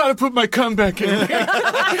 you gotta put my cum back in.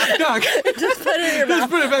 Doc, Just put it in your mouth.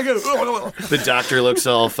 put it back in. The doctor looks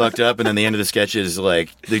all fucked up, and then the end of the sketch is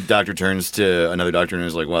like the doctor turns to another doctor and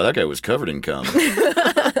is like, "Wow, that guy was covered in cum."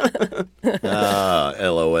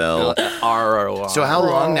 LOL. R-O-R. So how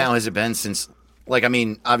long now has it been since? Like, I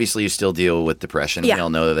mean, obviously you still deal with depression. Yeah. We all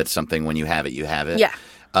know that that's something when you have it, you have it. Yeah.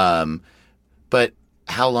 But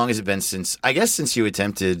how long has it been since? I guess since you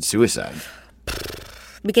attempted suicide.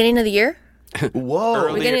 Beginning of the year?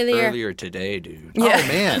 Whoa. Beginning of the year. Earlier today, dude. Oh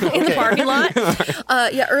man. In the Okay. parking lot.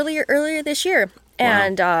 Yeah, earlier this year,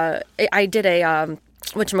 and I did a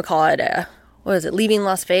whatchamacallit, what is it? Leaving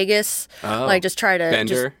Las Vegas. Like just try to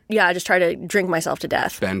Bender? just try to drink myself to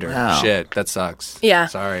death. Bender. Wow. Shit, that sucks. Yeah.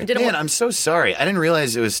 Sorry. Did it Man, I'm so sorry. I didn't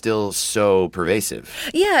realize it was still so pervasive.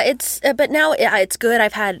 Yeah, it's but now it's good.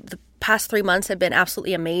 I've had the past 3 months have been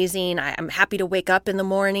absolutely amazing. I'm happy to wake up in the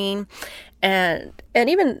morning, And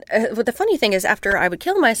even what the funny thing is, after I would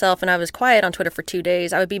kill myself and I was quiet on Twitter for 2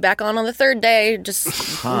 days, I would be back on the third day, just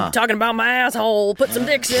talking about my asshole, put some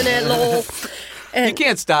dicks in it, lol. And You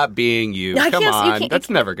can't stop being you. I Come can't- you on. can't- That's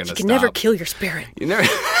never going to you stop. can never kill your spirit. You never.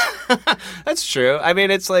 That's true. I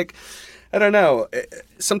mean, it's like, I don't know.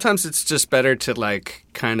 Sometimes it's just better to like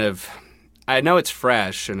kind of. I know it's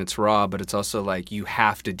fresh and it's raw, but it's also like you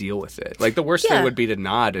have to deal with it. Like the worst thing Yeah. would be to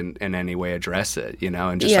not in any way address it,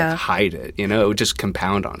 and just Yeah. like hide it. It would just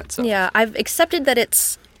compound on itself. Yeah, I've accepted that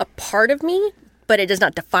it's a part of me, but it does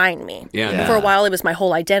not define me. Yeah. For a while, it was my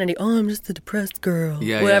whole identity. Oh, I'm just a depressed girl.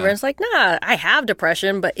 Yeah, Whatever. yeah. It's like, nah, I have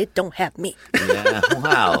depression, but it don't have me. Yeah,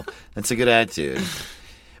 wow, that's a good attitude,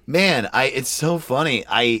 man. It's so funny.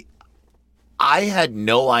 I had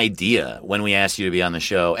no idea when we asked you to be on the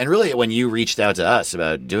show, and really when you reached out to us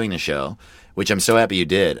about doing the show, which I'm so happy you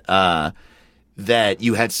did, that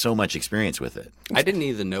you had so much experience with it. I didn't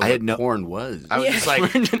even know had what porn was. I was just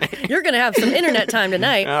like, You're going to have some internet time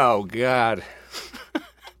tonight. Oh God.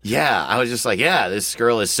 yeah, I was just like, yeah, this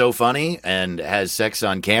girl is so funny and has sex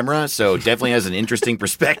on camera, so definitely has an interesting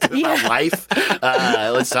perspective about life.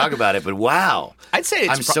 Let's talk about it. But wow. I'd say it's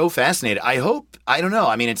I'm so fascinated. I don't know.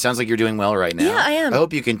 I mean, it sounds like you're doing well right now. Yeah, I am. I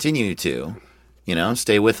hope you continue to,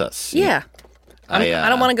 stay with us. Yeah. I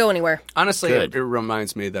don't want to go anywhere. Honestly, Good. it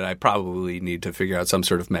reminds me that I probably need to figure out some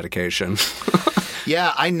sort of medication.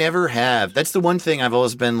 Yeah, I never have. That's the one thing I've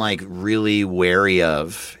always been like really wary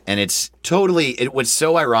of. And it's totally, what's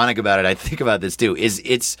so ironic about it, I think about this too, is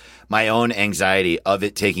it's my own anxiety of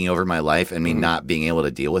it taking over my life and me not being able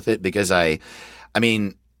to deal with it. Because I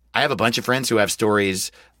have a bunch of friends who have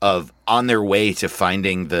stories of on their way to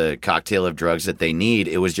finding the cocktail of drugs that they need.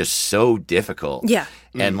 It was just so difficult. Yeah.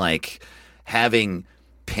 And like having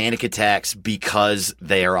panic attacks because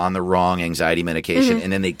they are on the wrong anxiety medication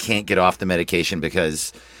and then they can't get off the medication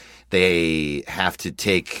because they have to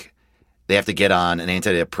get on an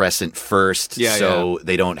antidepressant first so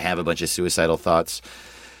they don't have a bunch of suicidal thoughts.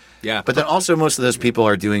 Yeah. But then also most of those people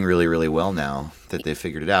are doing really, really well now that they've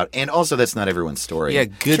figured it out. And also that's not everyone's story. Yeah,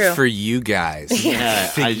 good True. for you guys. Yeah, it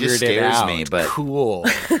Figured just it scares out. me, but Cool.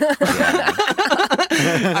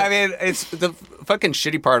 I mean, it's the fucking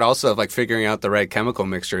shitty part also of like figuring out the right chemical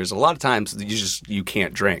mixtures. A lot of times you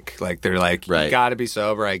can't drink. Like they're like, Right. you gotta be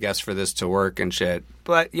sober, I guess, for this to work and shit.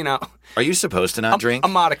 But are you supposed to not drink a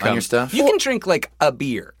modicum on your stuff? You can drink like a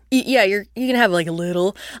beer. Yeah, you can have like a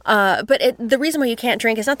little, but the reason why you can't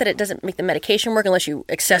drink is not that it doesn't make the medication work unless you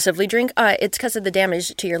excessively drink. It's because of the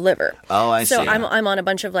damage to your liver. Oh, I So see. I'm on a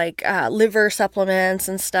bunch of like liver supplements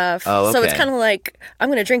and stuff. Oh, So it's okay. kind of like I'm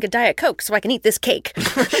going to drink a Diet Coke so I can eat this cake.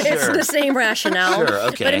 It's the same rationale. Sure,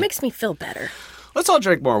 okay. But it makes me feel better. Let's all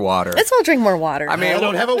drink more water. Let's all drink more water. I mean, I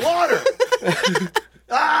don't have a water.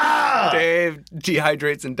 Dave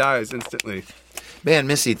dehydrates and dies instantly. Man,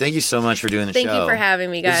 Missy, thank you so much for doing the Thank show. you for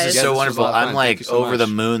having me, This guys. is Yeah, so this was wonderful. a lot of I'm fun. like Thank you so over the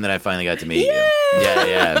much. moon that I finally got to meet you.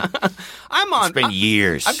 Yeah. I'm on. It's been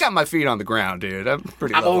years. I've got my feet on the ground, dude. I'm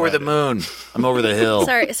pretty. I'm over the level-headed. moon. I'm over the hill.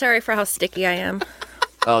 Sorry for how sticky I am.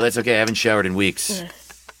 Oh, that's okay. I haven't showered in weeks.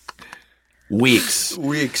 Weeks.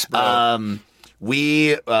 Weeks, bro.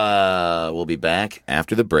 We will be back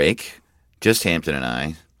after the break. Just Hampton and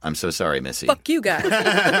I. I'm so sorry, Missy. Fuck you guys.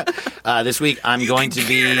 This week I'm going to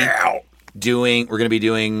be we're going to be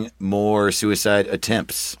doing more suicide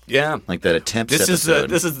attempts. Yeah. Like that attempts This episode.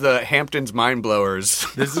 is the Hamptons Mind Blowers.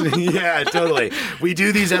 Yeah, totally. We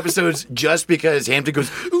do these episodes just because Hampton goes,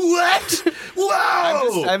 "What?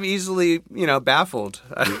 Whoa!" I'm easily, baffled.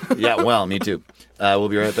 Yeah, well, me too. We'll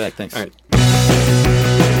be right back. Thanks. All right.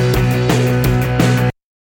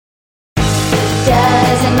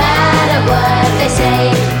 Doesn't matter what they say,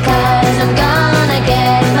 'cause I'm gonna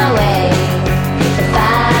get my way. If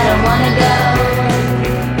I don't wanna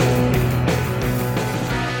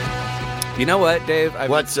go. You know what, Dave?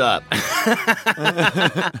 What's up?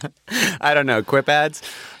 I don't know. Quip ads.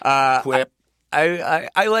 Quip.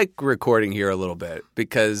 I like recording here a little bit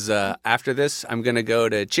because after this, I'm gonna go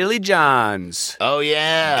to Chili John's. Oh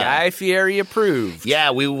yeah. Guy Fieri approved.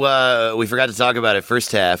 Yeah, we forgot to talk about it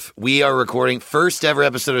first half. We are recording first ever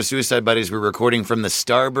episode of Suicide Buddies. We're recording from the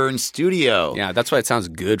Starburn studio. Yeah, that's why it sounds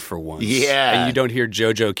good for once. Yeah. And you don't hear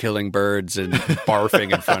JoJo killing birds and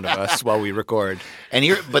barfing in front of us while we record. And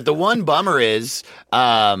here, but the one bummer is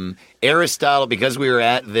Aristotle, because we were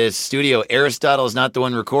at this studio, Aristotle is not the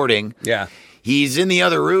one recording. Yeah. He's in the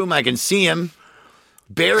other room. I can see him.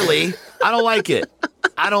 Barely. I don't like it.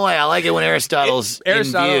 I like it when Aristotle's in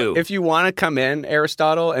view. If you want to come in,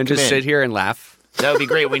 Aristotle, and just in. sit here and laugh. That would be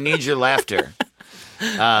great. We need your laughter.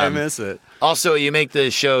 I miss it. Also, you make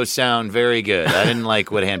the show sound very good. I didn't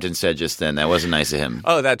like what Hampton said just then. That wasn't nice of him.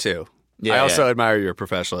 Oh, that too. Yeah, I also yeah. admire your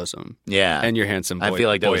professionalism. Yeah. And your handsome boy, I feel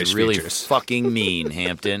like that was boyish really features. fucking mean,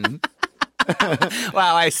 Hampton.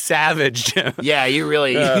 Wow, I savaged him. Yeah, you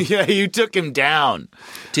really, you took him down.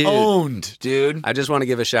 Dude. Owned, dude. I just want to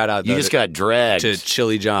give a shout out You though, just got dragged. to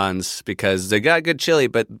Chili John's because they got good chili,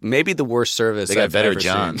 but maybe the worst service They got I've better ever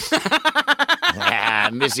Johns. seen.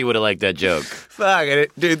 Missy would have liked that joke. Fuck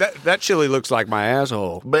it. Dude, that chili looks like my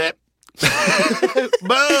asshole. But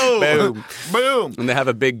boom, Boom. boom. And they have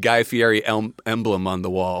a big Guy Fieri emblem on the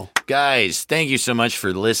wall. Guys, thank you so much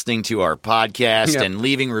for listening to our podcast Yeah. and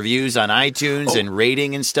leaving reviews on iTunes and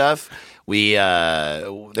rating and stuff. We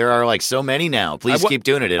there are like so many now. Please keep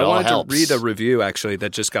doing it. It I all wanted helps. to read a review actually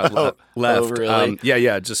that just got left. really?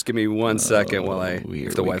 Yeah. Just give me 1 second while here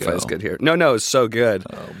if the we Wi-Fi is go. good here. No, it's so good.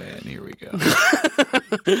 Oh man, here we go.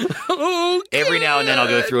 Every now and then I'll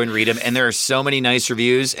go through and read them, and there are so many nice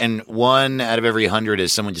reviews, and 1 out of every 100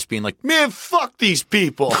 is someone just being like, "Man, fuck these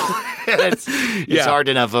people." It's hard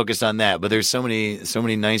to not focus on that, but there's so many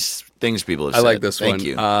nice things people have I said. like this Thank one.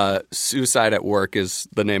 you. Suicide at Work is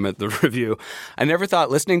the name of the review. I never thought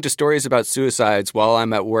listening to stories about suicides while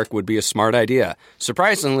I'm at work would be a smart idea.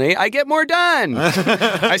 Surprisingly, I get more done.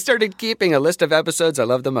 I started keeping a list of episodes I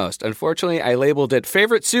love the most. Unfortunately, I labeled it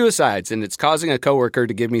Favorite Suicides, and it's causing a coworker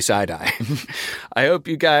to give me side-eye. I hope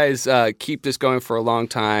you guys keep this going for a long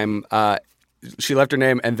time. She left her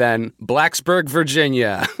name and then Blacksburg,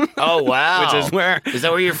 Virginia. Oh wow, Which is where is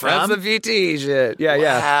that where you're from? That's the VT shit. Yeah.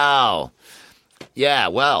 Wow. Yeah,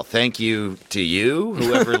 well, thank you to you,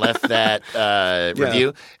 whoever left that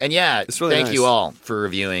review. And It's really thank nice. you all for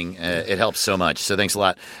reviewing. It helps so much. So thanks a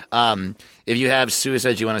lot. If you have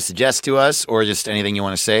suicides you want to suggest to us or just anything you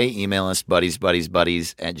want to say, email us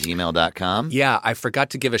buddies@gmail.com. Yeah, I forgot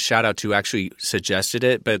to give a shout out to who actually suggested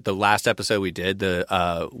it, but the last episode we did, the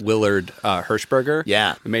Willard Hirschberger,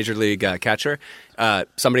 Yeah. the Major League catcher,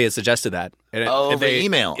 somebody had suggested that. And over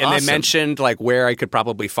email. And Awesome. they mentioned like where I could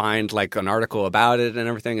probably find like an article about it and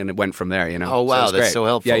everything, and it went from there, you know? Oh, So it wow, was that's great. so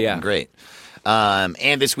helpful. Yeah. Great. And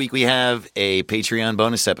this week we have a Patreon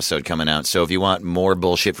bonus episode coming out. So if you want more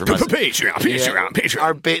bullshit from us, Patreon.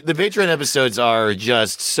 the Patreon episodes are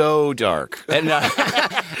just so dark. And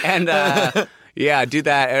yeah, do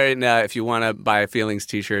that. And if you want to buy a Feelings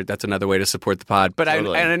t-shirt, that's another way to support the pod. But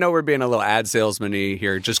Totally. I know we're being a little ad salesman-y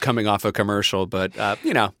here, just coming off a commercial. But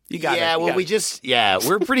you got it. Yeah, well,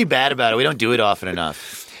 we're pretty bad about it. We don't do it often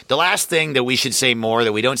enough. The last thing that we should say more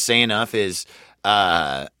that we don't say enough is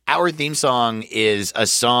our theme song is a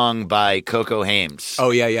song by Coco Hames.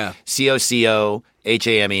 Oh yeah.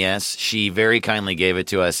 COCOHAMES. She very kindly gave it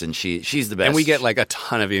to us, and she's the best. And we get like a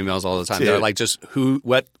ton of emails all the time. They're like, just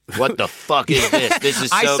what what the fuck is this? This is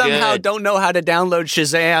so I somehow good. don't know how to download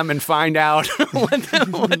Shazam and find out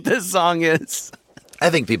what this song is. I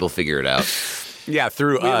think people figure it out. Yeah,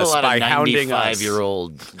 through We have a us lot by of hounding us.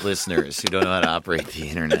 95-year-old listeners who don't know how to operate the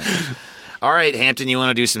internet. All right, Hampton, you want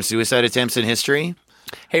to do some suicide attempts in history?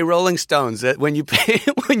 Hey, Rolling Stones, when you play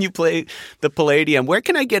the Palladium, where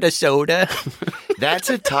can I get a soda? That's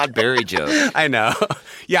a Todd Berry joke. I know.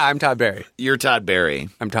 Yeah, I'm Todd Berry. You're Todd Berry.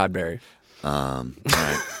 I'm Todd Berry. All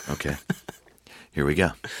right. Okay. Here we go.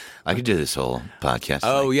 I could do this whole podcast.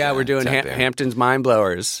 Oh, like, yeah, we're doing Todd Berry. Hampton's Mind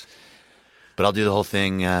Blowers. But I'll do the whole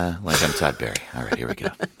thing like I'm Todd Berry. All right, here we go.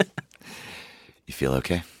 You feel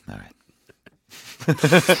okay? All right.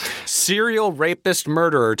 Serial rapist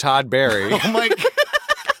murderer Todd Berry. Oh, my God.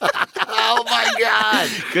 Oh, my God.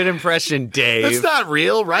 Good impression, Dave. That's not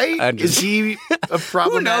real, right? Is he a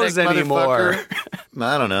problematic Who knows anymore? motherfucker?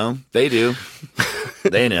 I don't know. They do.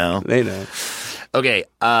 They know. They know. Okay.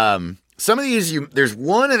 Some of these, there's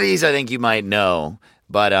one of these I think you might know,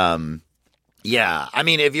 but yeah. I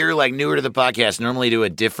mean, if you're like newer to the podcast, normally do a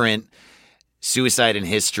different suicide in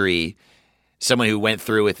history, someone who went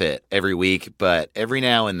through with it every week. But every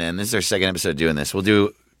now and then, this is our second episode doing this, we'll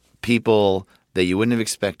do people that you wouldn't have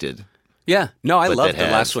expected Yeah. No, I But love that the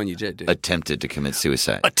have last one you did, dude. attempted to commit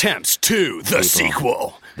suicide Attempts to the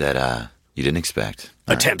sequel. that you didn't expect.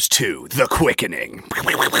 Attempts to the quickening.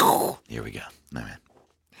 Here we go. All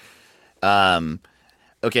right.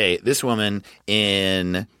 Okay, this woman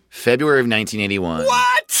in February of 1981.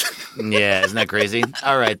 What? Yeah, isn't that crazy?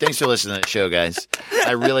 All right, thanks for listening to the show, guys.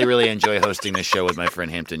 I really, really enjoy hosting this show with my friend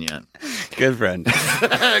Hampton Yount. Good friend.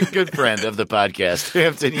 Good friend of the podcast,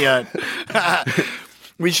 Hampton Yount.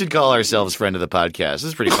 We should call ourselves friend of the podcast. This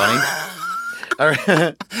is pretty funny. All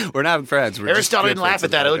right. We're not friends. We're Aristotle just didn't good laugh friends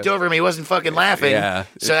at that. I of the looked over him. He wasn't fucking laughing. Yeah.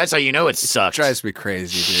 So that's how you know it sucks. podcast. Drives me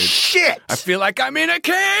crazy, dude. Shit. I feel like I'm in a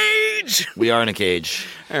cage. We are in a cage.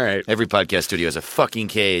 All right. Every podcast studio is a fucking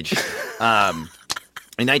cage.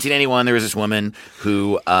 In 1981, there was this woman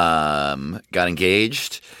who got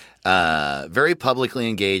engaged. very publicly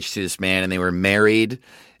engaged to this man, and they were married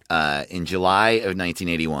in July of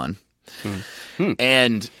 1981.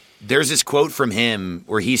 And there's this quote from him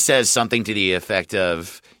where he says something to the effect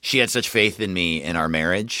of, "She had such faith in me in our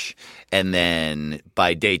marriage." And then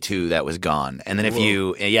by day 2, that was gone. And then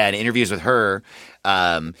in interviews with her,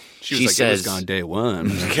 she was says, "It was gone day 1."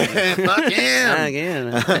 Fuck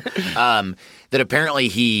him. That apparently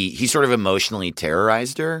he sort of emotionally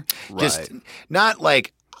terrorized her. Just not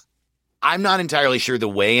like, I'm not entirely sure the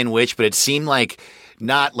way in which, but it seemed like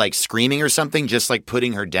not like screaming or something, just like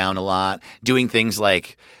putting her down a lot, doing things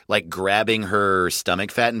like grabbing her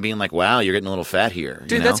stomach fat and being like, "Wow, you're getting a little fat here."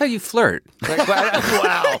 Dude, that's how you flirt. Like,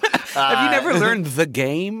 wow. Have you never learned the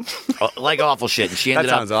game? Like awful shit. And she ended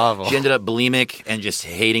sounds awful. She ended up bulimic and just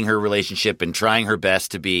hating her relationship and trying her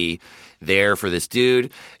best to be there for this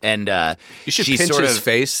dude. And You should she pinch sort his of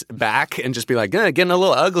face back and just be like, getting a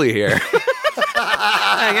little ugly here.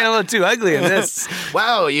 I'm getting a little too ugly in this.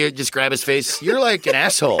 Wow, you just grab his face. You're like an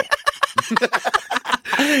asshole.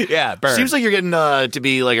 Yeah, burn. Seems like you're getting to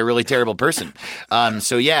be like a really terrible person.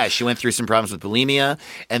 So yeah, she went through some problems with bulimia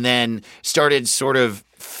and then started sort of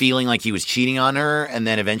feeling like he was cheating on her, and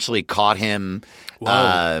then eventually caught him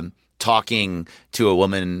talking to a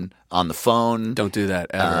woman on the phone. Don't do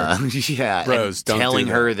that ever. Yeah, Bros, don't telling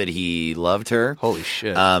do that. her that he loved her. Holy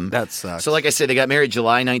shit. That sucks. So like I said, they got married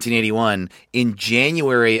July 1981. In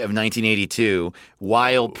January of 1982,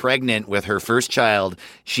 while pregnant with her first child,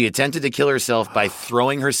 she attempted to kill herself by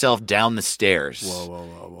throwing herself down the stairs.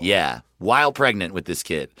 Whoa. Yeah, while pregnant with this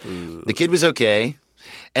kid. The kid was okay.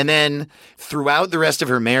 And then throughout the rest of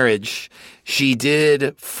her marriage, she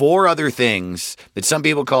did 4 other things that some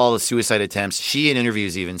people call suicide attempts. She, in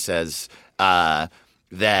interviews, even says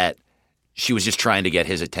that she was just trying to get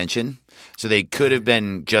his attention. So they could have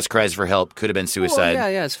been just cries for help, could have been suicide. Well,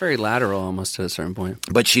 yeah, it's very lateral almost to a certain point.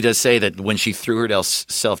 But she does say that when she threw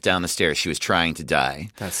herself down the stairs, she was trying to die.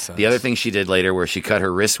 That sucks. The other thing she did later, where she cut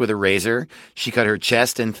her wrists with a razor, she cut her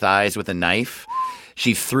chest and thighs with a knife.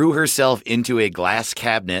 She threw herself into a glass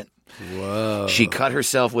cabinet. Whoa. She cut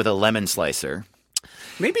herself with a lemon slicer.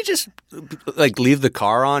 Maybe just like leave the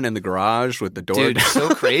car on in the garage with the door Dude, down.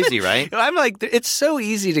 so crazy, right? I'm like, it's so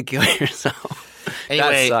easy to kill yourself.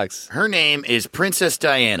 Anyway, that sucks. Her name is Princess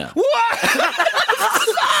Diana. What?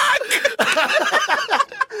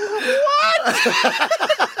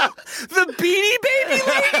 The Beanie Baby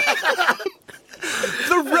lady?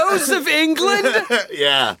 The Rose of England?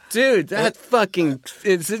 Yeah. Dude, that fucking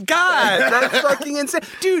is God. That's fucking insane.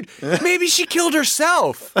 Dude, maybe she killed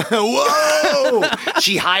herself. Whoa!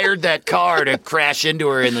 She hired that car to crash into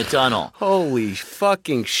her in the tunnel. Holy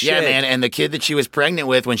fucking shit. Yeah, man. And the kid that she was pregnant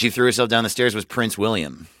with when she threw herself down the stairs was Prince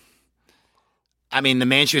William. I mean, the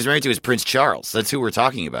man she was married to was Prince Charles. That's who we're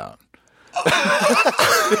talking about.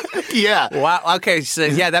 Yeah. Wow. Okay. So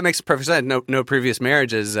yeah, that makes perfect sense. No previous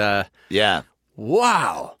marriages. Yeah.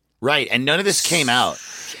 Wow. Right. And none of this came out.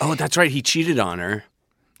 Oh, that's right. He cheated on her.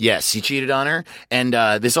 Yes, he cheated on her. And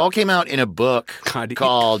this all came out in a book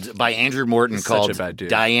by Andrew Morton called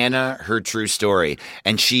Diana, Her True Story.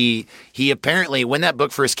 And he apparently, when that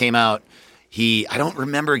book first came out, I don't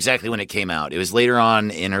remember exactly when it came out. It was later on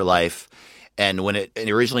in her life. And when it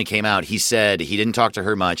originally came out, he said he didn't talk to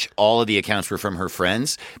her much. All of the accounts were from her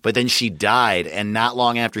friends. But then she died. And not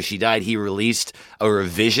long after she died, he released a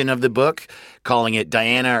revision of the book, calling it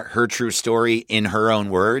Diana, Her True Story in her own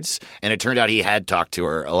words. And it turned out he had talked to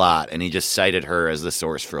her a lot. And he just cited her as the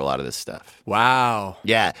source for a lot of this stuff. Wow.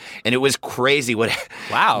 Yeah. And it was crazy.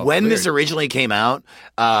 Wow. When weird. this originally came out,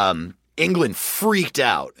 England freaked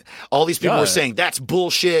out. All these people were saying, that's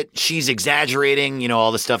bullshit. She's exaggerating,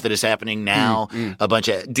 all the stuff that is happening now. A bunch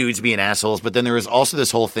of dudes being assholes. But then there was also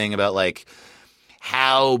this whole thing about like,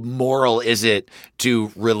 how moral is it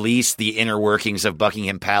to release the inner workings of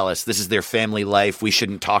Buckingham Palace? This is their family life. We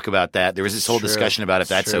shouldn't talk about that. There was this whole discussion about if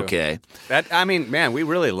that's okay. Man, we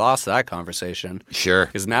really lost that conversation. Sure.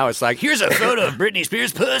 Because now it's like, here's a photo of Britney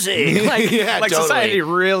Spears' pussy. Like totally. Society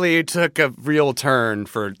really took a real turn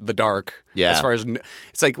for the dark. Yeah. As far as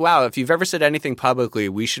it's like, wow, if you've ever said anything publicly,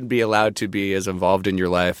 we should be allowed to be as involved in your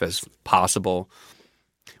life as possible.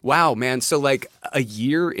 Wow, man. So like a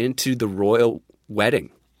year into the royal wedding.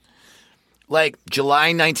 Like July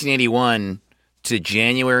 1981 to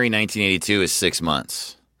January 1982 is 6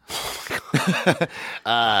 months.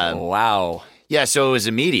 Wow. Yeah, so it was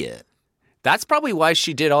immediate. That's probably why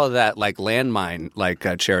she did all of that like landmine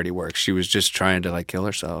charity work. She was just trying to like kill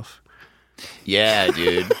herself. Yeah,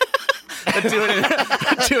 dude.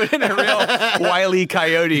 do it in a real Wile E.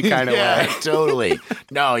 Coyote kind of way. Totally.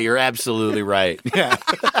 No, you're absolutely right. Yeah.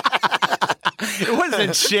 It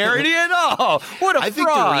wasn't charity at all. What a I think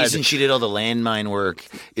fraud. the reason she did all the landmine work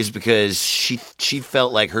is because she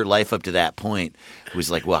felt like her life up to that point was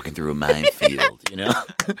like walking through a minefield, you know?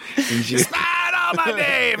 And she, Slide on my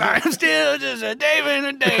Dave. I'm still just a Dave and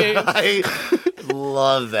a Dave. I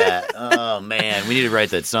love that. Oh, man. We need to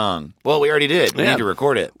write that song. Well, we already did. We need to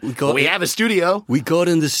record it. We have a studio. We got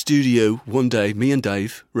in the studio one day, me and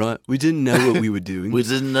Dave, right? We didn't know what we were doing. We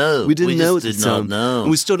didn't know. We didn't know at just the did not time. know.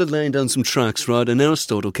 And we started laying down some tracks, right? And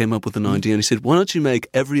Aristotle came up with an idea and he said, why don't you make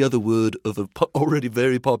every other word of a already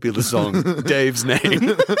very popular song Dave's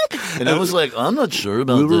name? And I was like, I'm not sure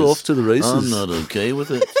about this. We were off to the races. I'm not okay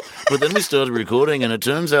with it. But then we started recording, and it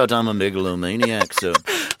turns out I'm a megalomaniac, so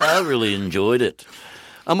I really enjoyed it.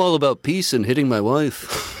 I'm all about peace and hitting my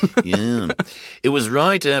wife. Yeah. It was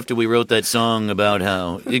right after we wrote that song about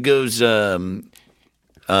how it goes, well,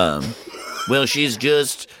 she's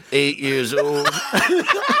just 8 years old.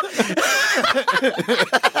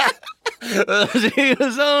 She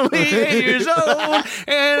was only 8 years old,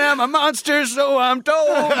 and I'm a monster, so I'm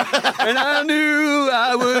told. And I knew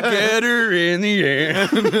I would get her in the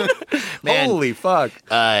end. Man. Holy fuck.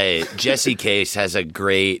 Jesse Case has a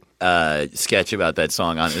great sketch about that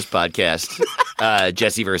song on his podcast,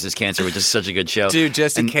 Jesse versus Cancer, which is such a good show. Dude,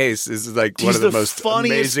 Jesse Case is like one He's of the most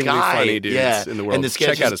funniest amazingly guy. funny dudes in the world. And the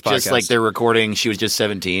sketch Check out is his podcast. just like they're recording. She was just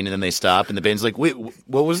 17, and then they stop, and the band's like, "Wait,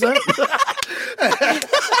 what was that?"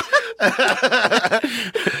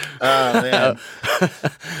 Oh man.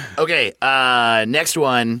 Okay, next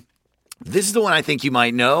one. This is the one I think you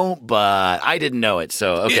might know, but I didn't know it.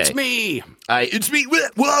 So okay, It's me. It's me.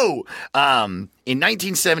 Whoa. In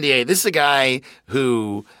 1978, this is a guy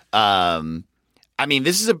who.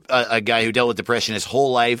 This is a guy who dealt with depression his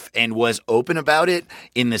whole life and was open about it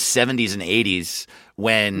in the 70s and 80s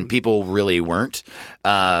when people really weren't.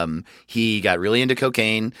 He got really into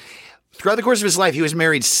cocaine. Throughout the course of his life, he was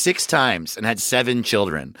married 6 times and had 7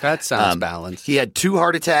 children. That sounds balanced. He had 2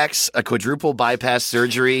 heart attacks, a quadruple bypass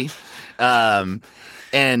surgery. And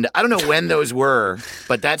I don't know when those were,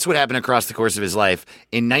 but that's what happened across the course of his life.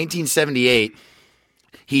 In 1978,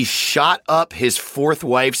 he shot up his 4th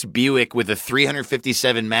wife's Buick with a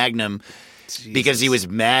 .357 Magnum because he was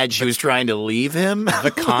mad she was trying to leave him.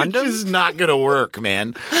 The condom is not going to work,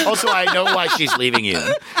 man. Also, I know why she's leaving you.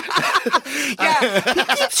 Yeah,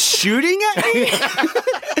 he keeps shooting at me.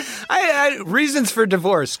 I reasons for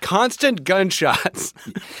divorce: constant gunshots.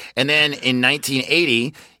 And then in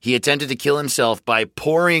 1980, he attempted to kill himself by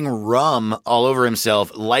pouring rum all over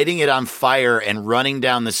himself, lighting it on fire, and running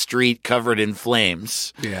down the street covered in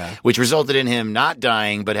flames. Yeah. Which resulted in him not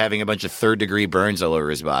dying, but having a bunch of 3rd-degree burns all over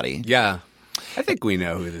his body. Yeah, I think we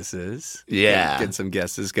know who this is. Yeah. Get some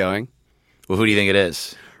guesses going. Well, who do you think it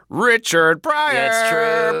is? Richard Pryor. That's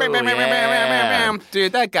true. Bam, bam, bam, bam, bam, bam, bam.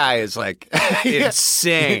 Dude, that guy is like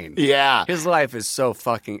insane. Yeah. His life is so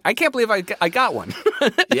fucking. I can't believe I got one.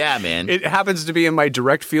 Yeah, man. It happens to be in my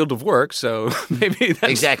direct field of work, so maybe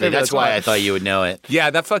that's, Exactly. maybe That's why I thought you would know it. Yeah,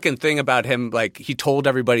 that fucking thing about him, like he told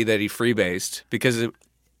everybody that he freebased because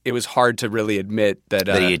it was hard to really admit that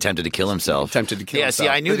He attempted to kill himself. Yeah, See,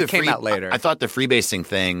 I knew but it came out later. I thought the freebasing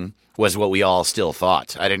thing was what we all still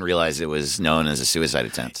thought. I didn't realize it was known as a suicide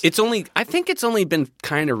attempt. I think it's only been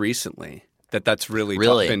kind of recently that's really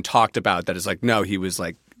been talked about. That is like, no, he was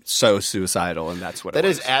like so suicidal, and that's what That it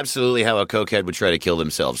was. is absolutely how a cokehead would try to kill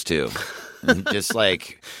themselves too. Just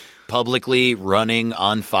like publicly running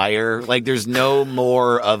on fire. Like there's no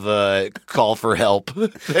more of a call for help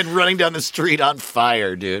than running down the street on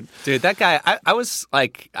fire, dude. Dude, that guy, I was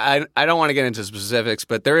like, I don't want to get into specifics,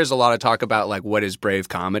 but there is a lot of talk about like what is brave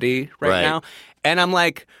comedy right now. And I'm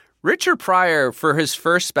like, Richard Pryor, for his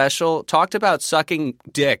first special, talked about sucking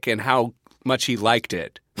dick and how much he liked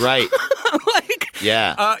it. Right.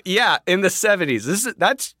 Yeah. In the 70s.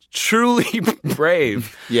 That's truly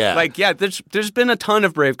brave. Yeah. Like, yeah, there's been a ton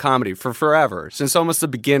of brave comedy for forever, since almost the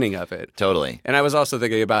beginning of it. Totally. And I was also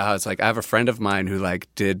thinking about how it's like, I have a friend of mine who like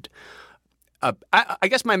did I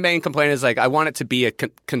guess my main complaint is like I want it to be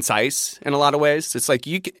concise in a lot of ways. It's like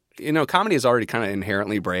comedy is already kind of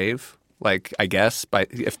inherently brave. Like I guess,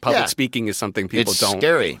 if public speaking is something people it's don't.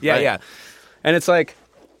 Scary. Yeah, right? yeah. And it's like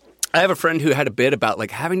I have a friend who had a bit about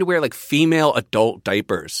like having to wear like female adult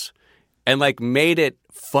diapers, and like made it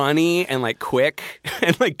funny and like quick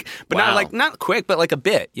and like, but not quick, but like a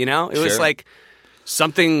bit. You know, it was like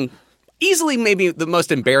something. Easily maybe the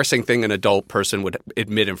most embarrassing thing an adult person would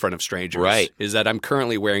admit in front of strangers is that I'm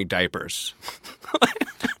currently wearing diapers.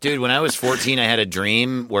 Dude, when I was 14, I had a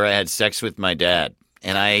dream where I had sex with my dad.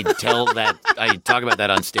 and I talk about that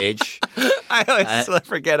on stage. I always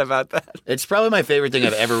forget about that. It's probably my favorite thing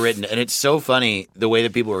I've ever written, and it's so funny the way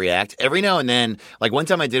that people react. Every now and then, like one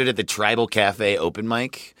time I did it at the Tribal Cafe open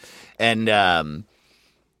mic, and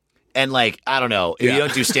like, I don't know. If you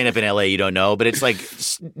don't do stand-up in L.A., you don't know. But it's like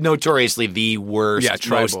notoriously the worst,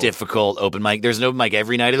 most difficult open mic. There's an open mic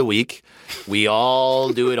every night of the week. We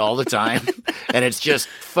all do it all the time. And it's just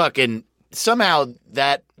fucking – somehow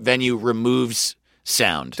that venue removes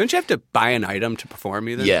sound. Don't you have to buy an item to perform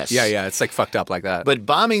either? Yes. Yeah. It's like fucked up like that. But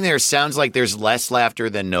bombing there sounds like there's less laughter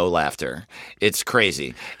than no laughter. It's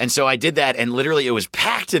crazy. And so I did that, and literally it was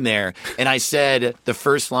packed in there. And I said the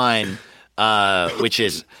first line, which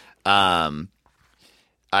is – I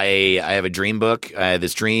have a dream book. I had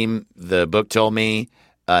this dream. The book told me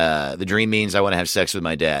the dream means I want to have sex with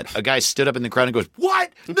my dad. A guy stood up in the crowd and goes,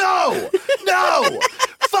 "What? No!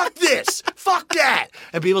 Fuck this! Fuck that!"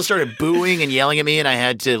 And people started booing and yelling at me, and I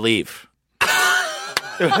had to leave.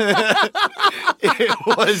 It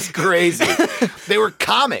was crazy. They were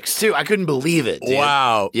comics too. I couldn't believe it, dude.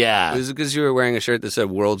 Wow. Yeah. It was because you were wearing a shirt that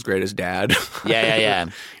said "World's Greatest Dad." Yeah.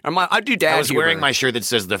 I'm like, I do dad. I was wearing my shirt that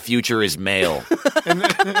says "The future is male."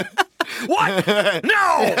 What?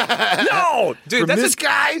 No, dude. From this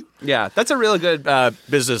guy. Yeah, that's a really good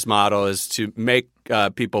business model, is to make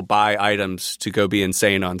people buy items to go be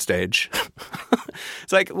insane on stage.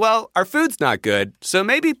 It's like, well, our food's not good, so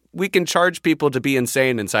maybe we can charge people to be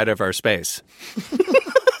insane inside of our space.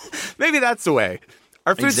 Maybe that's the way.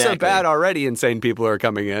 Our food's so bad already, insane people are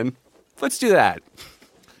coming in. Let's do that.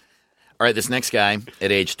 All right, this next guy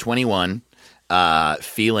at age 21,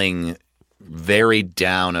 feeling very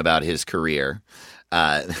down about his career.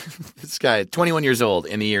 This guy, 21 years old,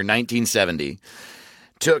 in the year 1970,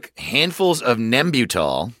 took handfuls of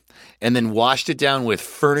Nembutal and then washed it down with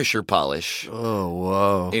furniture polish. Oh,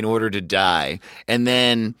 whoa. In order to die. And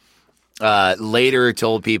then later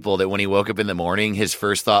told people that when he woke up in the morning, his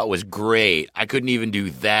first thought was, great, I couldn't even do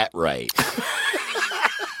that right.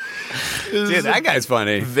 Dude, that guy's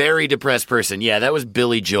funny. Very depressed person. Yeah, that was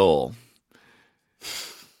Billy Joel.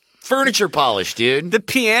 Furniture polish, dude. The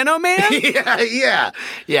Piano Man? Yeah,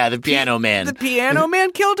 the Piano Man. The Piano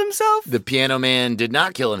Man killed himself? The Piano Man did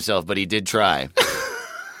not kill himself, but he did try.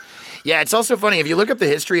 Yeah, it's also funny. If you look up the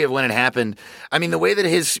history of when it happened, I mean, the way that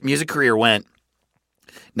his music career went,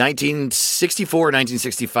 1964,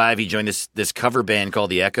 1965, he joined this cover band called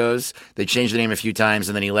The Echoes. They changed the name a few times,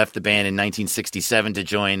 and then he left the band in 1967 to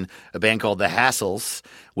join a band called The Hassles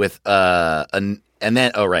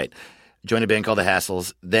joined a band called The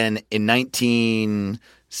Hassles. Then in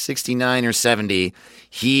 1969 or 70,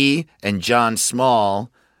 he and John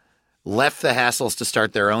Small left The Hassles to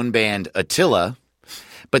start their own band, Attila.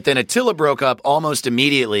 But then Attila broke up almost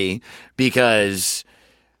immediately because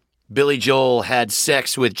Billy Joel had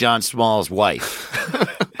sex with John Small's wife,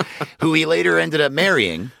 who he later ended up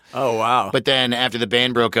marrying. Oh, wow. But then after the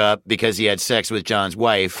band broke up, because he had sex with John's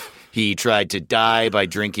wife, he tried to die by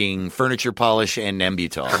drinking furniture polish and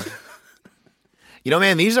Nembutal. You know,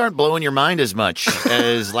 man, these aren't blowing your mind as much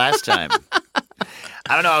as last time.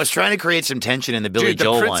 I don't know. I was trying to create some tension in the Billy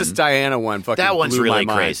Joel one. The Princess Diana one fucking that one's blew really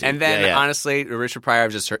my mind. crazy. And then, honestly, Richard Pryor,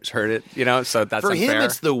 I've just heard it, so that's For unfair. him,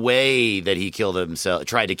 it's the way that he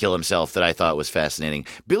tried to kill himself that I thought was fascinating.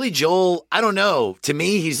 Billy Joel, I don't know. To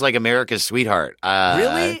me, he's like America's sweetheart.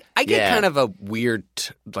 Really? I get kind of a weird,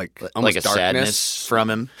 almost like a darkness sadness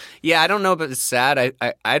from him. Yeah, I don't know, but it's sad.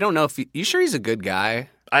 I don't know if you sure he's a good guy?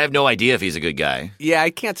 I have no idea if he's a good guy. Yeah, I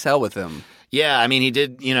can't tell with him. Yeah, I mean, he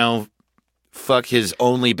did, fuck his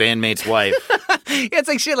only bandmate's wife. Yeah, it's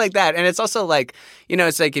like shit like that. And it's also like,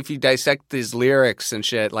 it's like if you dissect these lyrics and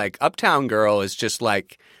shit, like Uptown Girl is just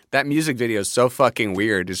like, that music video is so fucking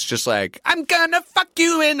weird. It's just like, I'm gonna fuck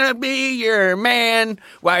you and I'll be your man.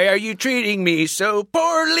 Why are you treating me so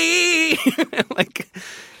poorly? Like,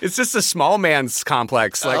 it's just a small man's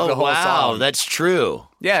complex, like the whole song. That's true.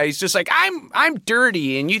 Yeah, he's just like, I'm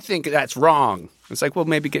dirty and you think that's wrong. It's like, well,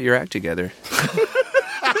 maybe get your act together.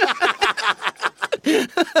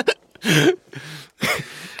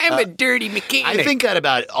 I'm a dirty mechanic. I think that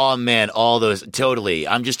about, all those, totally.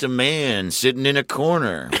 I'm just a man sitting in a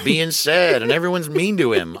corner being sad and everyone's mean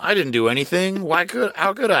to him. I didn't do anything.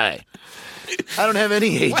 How could I? I don't have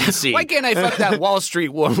any agency. Why can't I fuck that Wall Street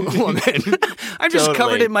woman? I'm just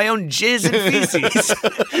covered in my own jizz and feces.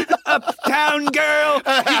 Uptown Girl,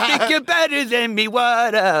 you think you're better than me?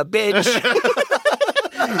 What a bitch.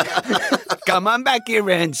 Come on back here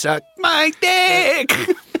and suck my dick.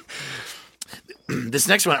 This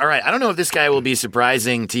next one, all right, I don't know if this guy will be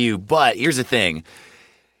surprising to you, but here's the thing.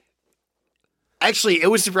 Actually, it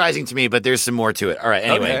was surprising to me, but there's some more to it. All right,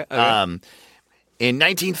 anyway. Okay. In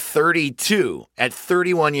 1932, at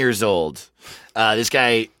 31 years old, this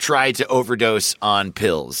guy tried to overdose on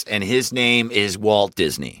pills, and his name is Walt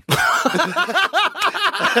Disney.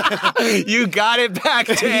 You got it back,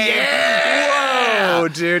 Dave. Yeah! Whoa,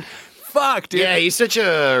 dude. Fuck, dude. Yeah, he's such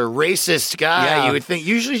a racist guy. Yeah. You would think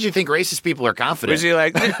usually you think racist people are confident. Was he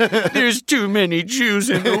like, there's too many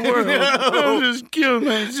Jews in the world. I'll just kill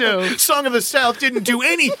myself. Song of the South didn't do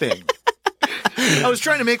anything. I was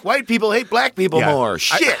trying to make white people hate black people more.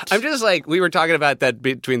 Shit. I'm just like, we were talking about that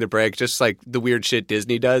between the break, just like the weird shit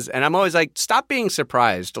Disney does. And I'm always like, stop being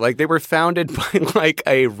surprised. Like, they were founded by like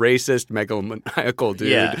a racist megalomaniacal dude.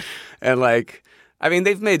 Yeah. And like, I mean,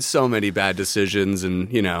 they've made so many bad decisions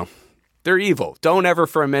and, you know, they're evil. Don't ever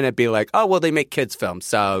for a minute be like, oh, well, they make kids films.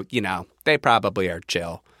 So, you know, they probably are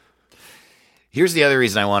chill. Here's the other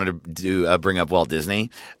reason I wanted to bring up Walt Disney.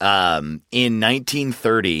 In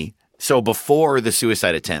 1930, so before the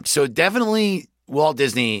suicide attempt, so definitely Walt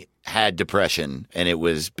Disney had depression and it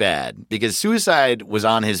was bad because suicide was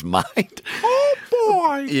on his mind. Oh,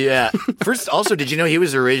 boy. Yeah. First, also, did you know he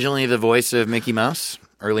was originally the voice of Mickey Mouse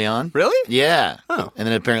early on? Really? Yeah. Oh. And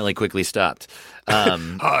then apparently quickly stopped.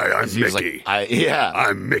 Hi, I'm Mickey. Yeah.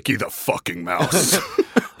 I'm Mickey the fucking Mouse.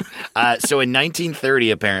 So in 1930,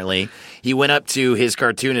 apparently, he went up to his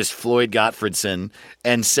cartoonist Floyd Gottfredson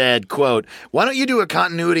and said, quote, "Why don't you do a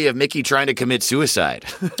continuity of Mickey trying to commit suicide?"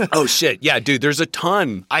 Oh, shit. Yeah, dude, there's a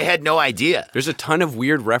ton. I had no idea. There's a ton of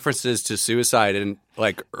weird references to suicide in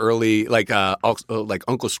like early, like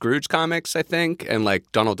Uncle Scrooge comics, I think, and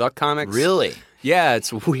like Donald Duck comics. Really? Yeah,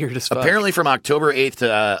 it's weird as fuck. Apparently from October 8th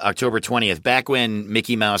to October 20th, back when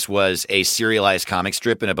Mickey Mouse was a serialized comic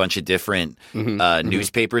strip in a bunch of different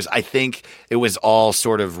newspapers, I think it was all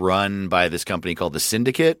sort of run by this company called The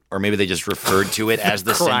Syndicate, or maybe they just referred to it as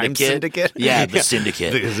The Crime Syndicate? Yeah, The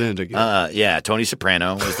Syndicate. The Syndicate. Yeah, Tony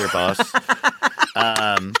Soprano was their boss.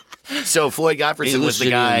 So Floyd Gottfredson was the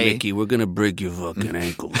guy. Mickey, we're gonna break your fucking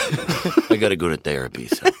ankle. I got to go to therapy,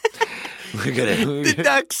 so. We're gonna The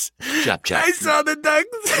ducks. chop. I saw the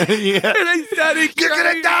ducks. Yeah. And I started You're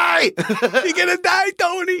gonna die. You're gonna die,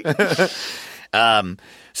 Tony.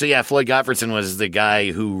 So yeah, Floyd Gottfredson was the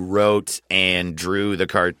guy who wrote and drew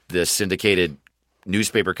the syndicated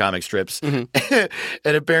newspaper comic strips, and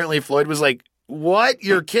apparently Floyd was like, "What?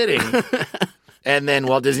 You're kidding?" And then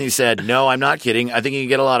Walt Disney said, "No, I'm not kidding. I think you can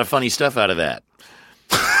get a lot of funny stuff out of that."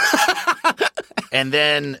 And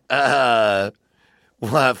then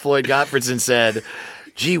Floyd Gottfredson said,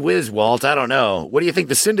 "Gee whiz, Walt, I don't know. What do you think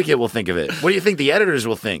the syndicate will think of it? What do you think the editors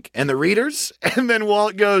will think? And the readers?" And then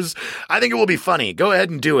Walt goes, "I think it will be funny. Go ahead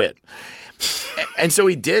and do it." And so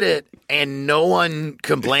he did it, and no one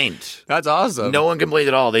complained. That's awesome. No one complained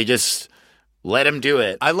at all. They just let him do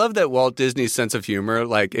it. I love that Walt Disney's sense of humor.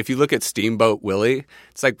 Like, if you look at Steamboat Willie,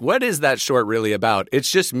 it's like, what is that short really about?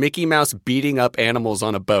 It's just Mickey Mouse beating up animals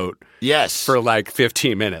on a boat. Yes. For like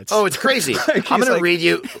 15 minutes. Oh, it's crazy. I'm going to read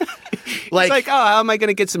you. It's like, oh, how am I going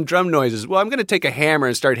to get some drum noises? Well, I'm going to take a hammer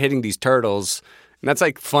and start hitting these turtles. And that's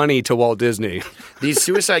like funny to Walt Disney. These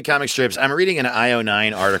suicide comic strips, I'm reading an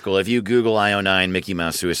IO9 article. If you Google IO9 Mickey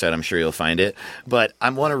Mouse suicide, I'm sure you'll find it. But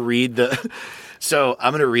I want to read So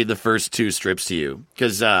I'm going to read the first two strips to you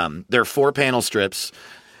because they're 4-panel strips.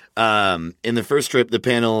 In the first strip,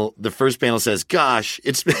 the first panel says, "Gosh,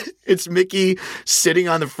 it's Mickey sitting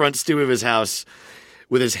on the front stoop of his house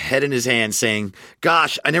with his head in his hand saying,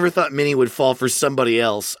 'Gosh, I never thought Minnie would fall for somebody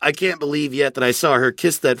else. I can't believe yet that I saw her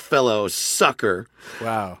kiss that fellow sucker.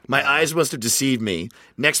 Wow. My eyes must have deceived me.'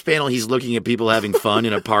 Next panel, he's looking at people having fun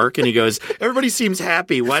in a park, and he goes, 'Everybody seems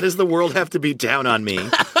happy. Why does the world have to be down on me?'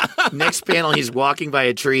 Next panel, he's walking by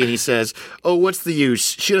a tree, and he says, 'Oh, what's the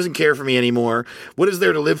use? She doesn't care for me anymore. What is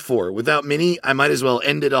there to live for? Without Minnie, I might as well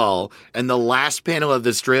end it all.' And the last panel of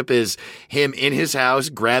the strip is him in his house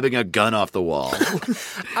grabbing a gun off the wall.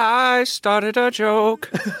 I started a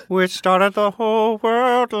joke, which started the whole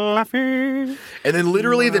world laughing. And then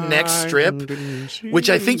literally the next strip, which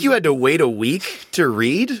I think you had to wait a week to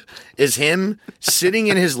read, is him sitting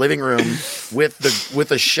in his living room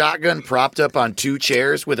with a shotgun propped up on 2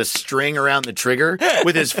 chairs with a string around the trigger,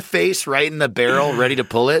 with his face right in the barrel, ready to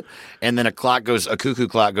pull it. And then a cuckoo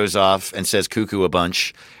clock goes off and says cuckoo a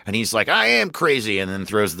bunch. And he's like, "I am crazy," and then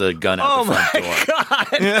throws the gun out the front door.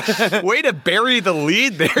 God. Way to bury the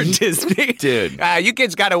lead there, Disney. Dude. You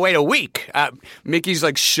kids got to wait a week. Mickey's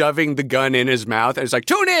like shoving the gun in his mouth. And it's like,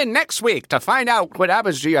 tune in next week to find out what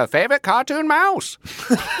happens to your favorite cartoon mouse.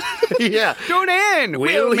 Yeah. Tune in.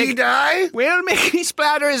 Will he die? Will Mickey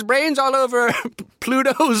splatter his brains all over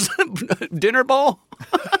Pluto's dinner bowl?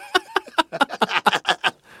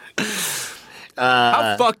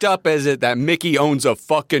 How fucked up is it that Mickey owns a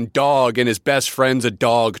fucking dog and his best friend's a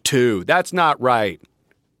dog too? That's not right.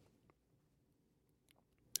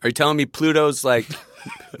 Are you telling me Pluto's like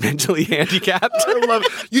mentally handicapped? I love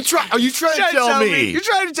it. Are you trying to tell me? You're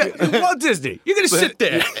trying to tell Walt Disney. You're going to sit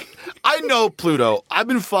there. I know Pluto. I've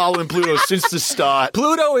been following Pluto since the start.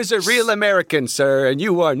 Pluto is a real American, sir, and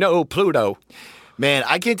you are no Pluto. Man,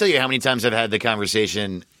 I can't tell you how many times I've had the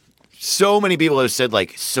conversation. So many people have said,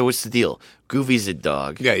 like, so what's the deal? Goofy's a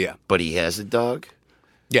dog. Yeah. But he has a dog?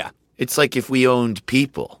 Yeah. It's like if we owned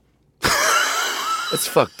people. That's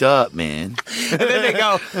fucked up, man. And then they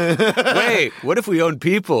go, wait, what if we owned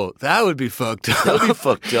people? That would be fucked up. That would be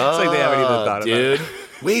fucked up. It's like they haven't even thought dude. about it.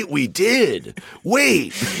 Wait, we did.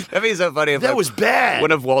 Wait. That'd be so funny if that was bad.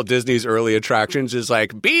 One of Walt Disney's early attractions is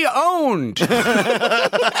like, be owned. The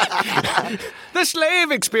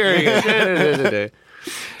slave experience.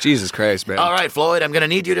 Jesus Christ, man. All right, Floyd, I'm going to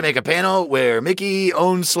need you to make a panel where Mickey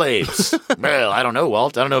owns slaves. Well, I don't know,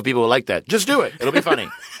 Walt. I don't know if people will like that. Just do it. It'll be funny.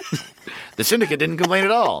 The syndicate didn't complain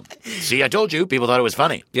at all. See, I told you. People thought it was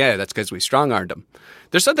funny. Yeah, that's because we strong-armed them.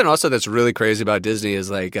 There's something also that's really crazy about Disney is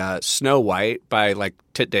like Snow White by like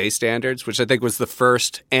today's standards, which I think was the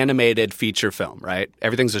first animated feature film, right?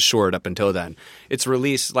 Everything's a short up until then. It's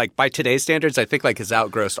released like by today's standards, I think like has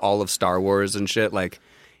outgrossed all of Star Wars and shit. Like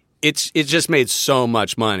it just made so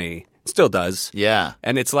much money. It still does. Yeah.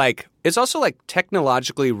 And it's like it's also like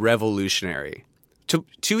technologically revolutionary.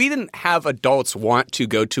 To even have adults want to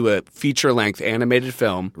go to a feature-length animated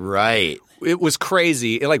film. Right. It was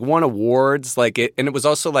crazy. It like won awards, and it was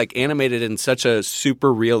also like animated in such a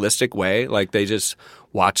super realistic way. Like they just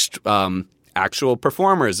watched actual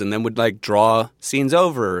performers and then would like draw scenes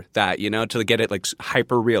over that, to get it like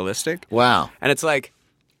hyper realistic. Wow. And it's like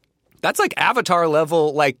that's like Avatar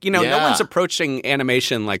level. Like no Yeah. one's approaching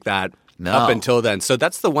animation like that No. up until then. So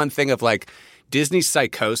that's the one thing of like Disney's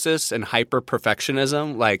psychosis and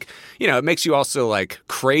hyper-perfectionism, like, it makes you also, like,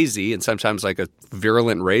 crazy and sometimes, like, a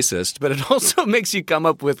virulent racist, but it also makes you come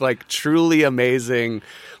up with, like, truly amazing,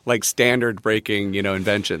 like, standard-breaking,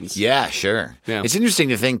 inventions. Yeah, sure. Yeah. It's interesting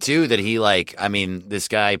to think, too, that he, this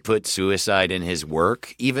guy put suicide in his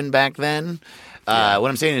work even back then. What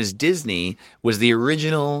I'm saying is Disney was the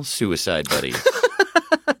original suicide buddy.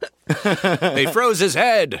 They froze his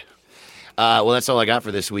head. Well, that's all I got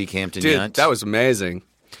for this week, Hampton Dude, Yount. that was amazing.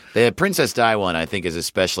 The Princess Di one, I think, is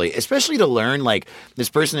especially to learn, like, this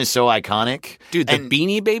person is so iconic. Dude, the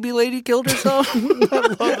Beanie Baby lady killed herself? I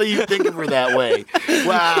love that you think of her that way.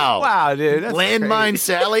 Wow. Wow, dude. That's Landmine crazy.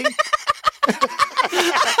 Sally? Is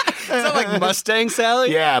that like Mustang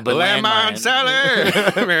Sally? Yeah, but Landmine Sally.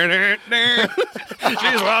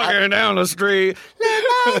 She's walking down the street.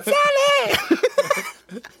 Landmine Sally.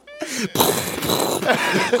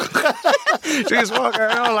 She's walking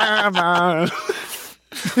on landmine.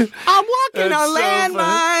 I'm walking on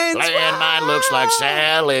landmines. Landmine looks like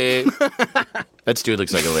Sally. That dude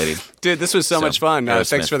looks like a lady. Dude, this was so much fun.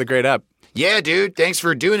 Thanks Aerosmith. for the great up. Yeah, dude. Thanks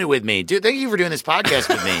for doing it with me. Dude, thank you for doing this podcast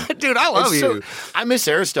with me. Dude, I love you. I miss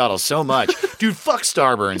Aristotle so much. Dude, fuck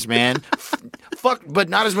Starburns, man. Fuck, but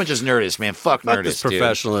not as much as Nerdist, man. Fuck Fuck Nerdist, this dude.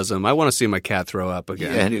 professionalism. I want to see my cat throw up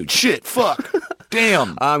again. Yeah, dude. Shit, fuck.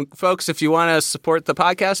 Damn. Folks, if you want to support the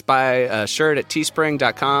podcast, buy a shirt at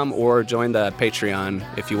teespring.com or join the Patreon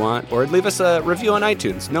if you want, or leave us a review on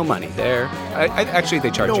iTunes. No money there. Actually,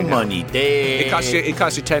 they charge No you now. money there. It costs you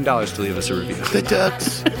 $10 to leave us a review. The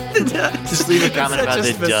ducks. Just leave a comment about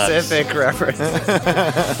the ducks. specific reference. All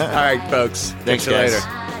right, folks. Thanks, Catch you guys. later.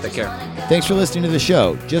 Take care. Thanks for listening to the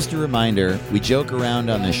show. Just a reminder, we joke around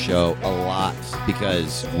on this show a lot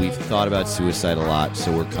because we've thought about suicide a lot,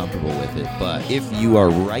 so we're comfortable with it. But if you are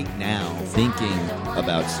right now thinking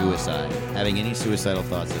about suicide, having any suicidal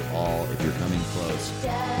thoughts at all, if you're coming close, we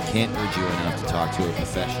can't urge you enough to talk to a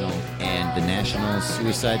professional. And the National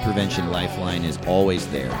Suicide Prevention Lifeline is always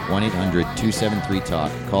there.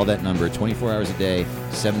 1-800-273-TALK. Call that number 24 hours a day,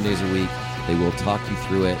 7 days a week. They will talk you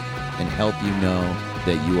through it and help you know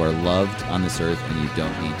that you are loved on this earth and you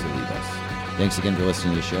don't need to leave us. Thanks again for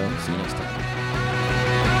listening to the show. See you next time.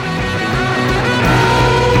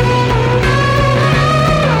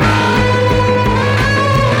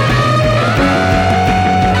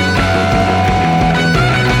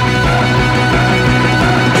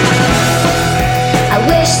 I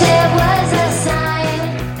wish there was a sign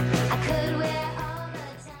I could wear all the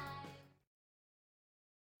time.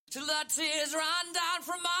 Till the tears run down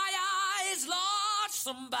from my eyes, Lord,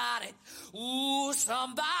 somebody, ooh,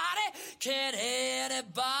 somebody, can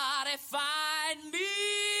anybody find me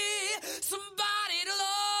somebody to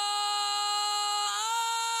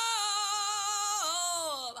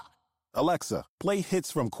love? Alexa, play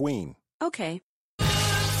hits from Queen. Okay.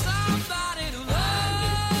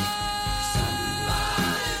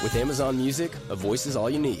 With Amazon Music, a voice is all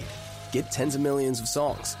you need. Get tens of millions of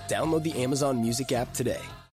songs. Download the Amazon Music app today.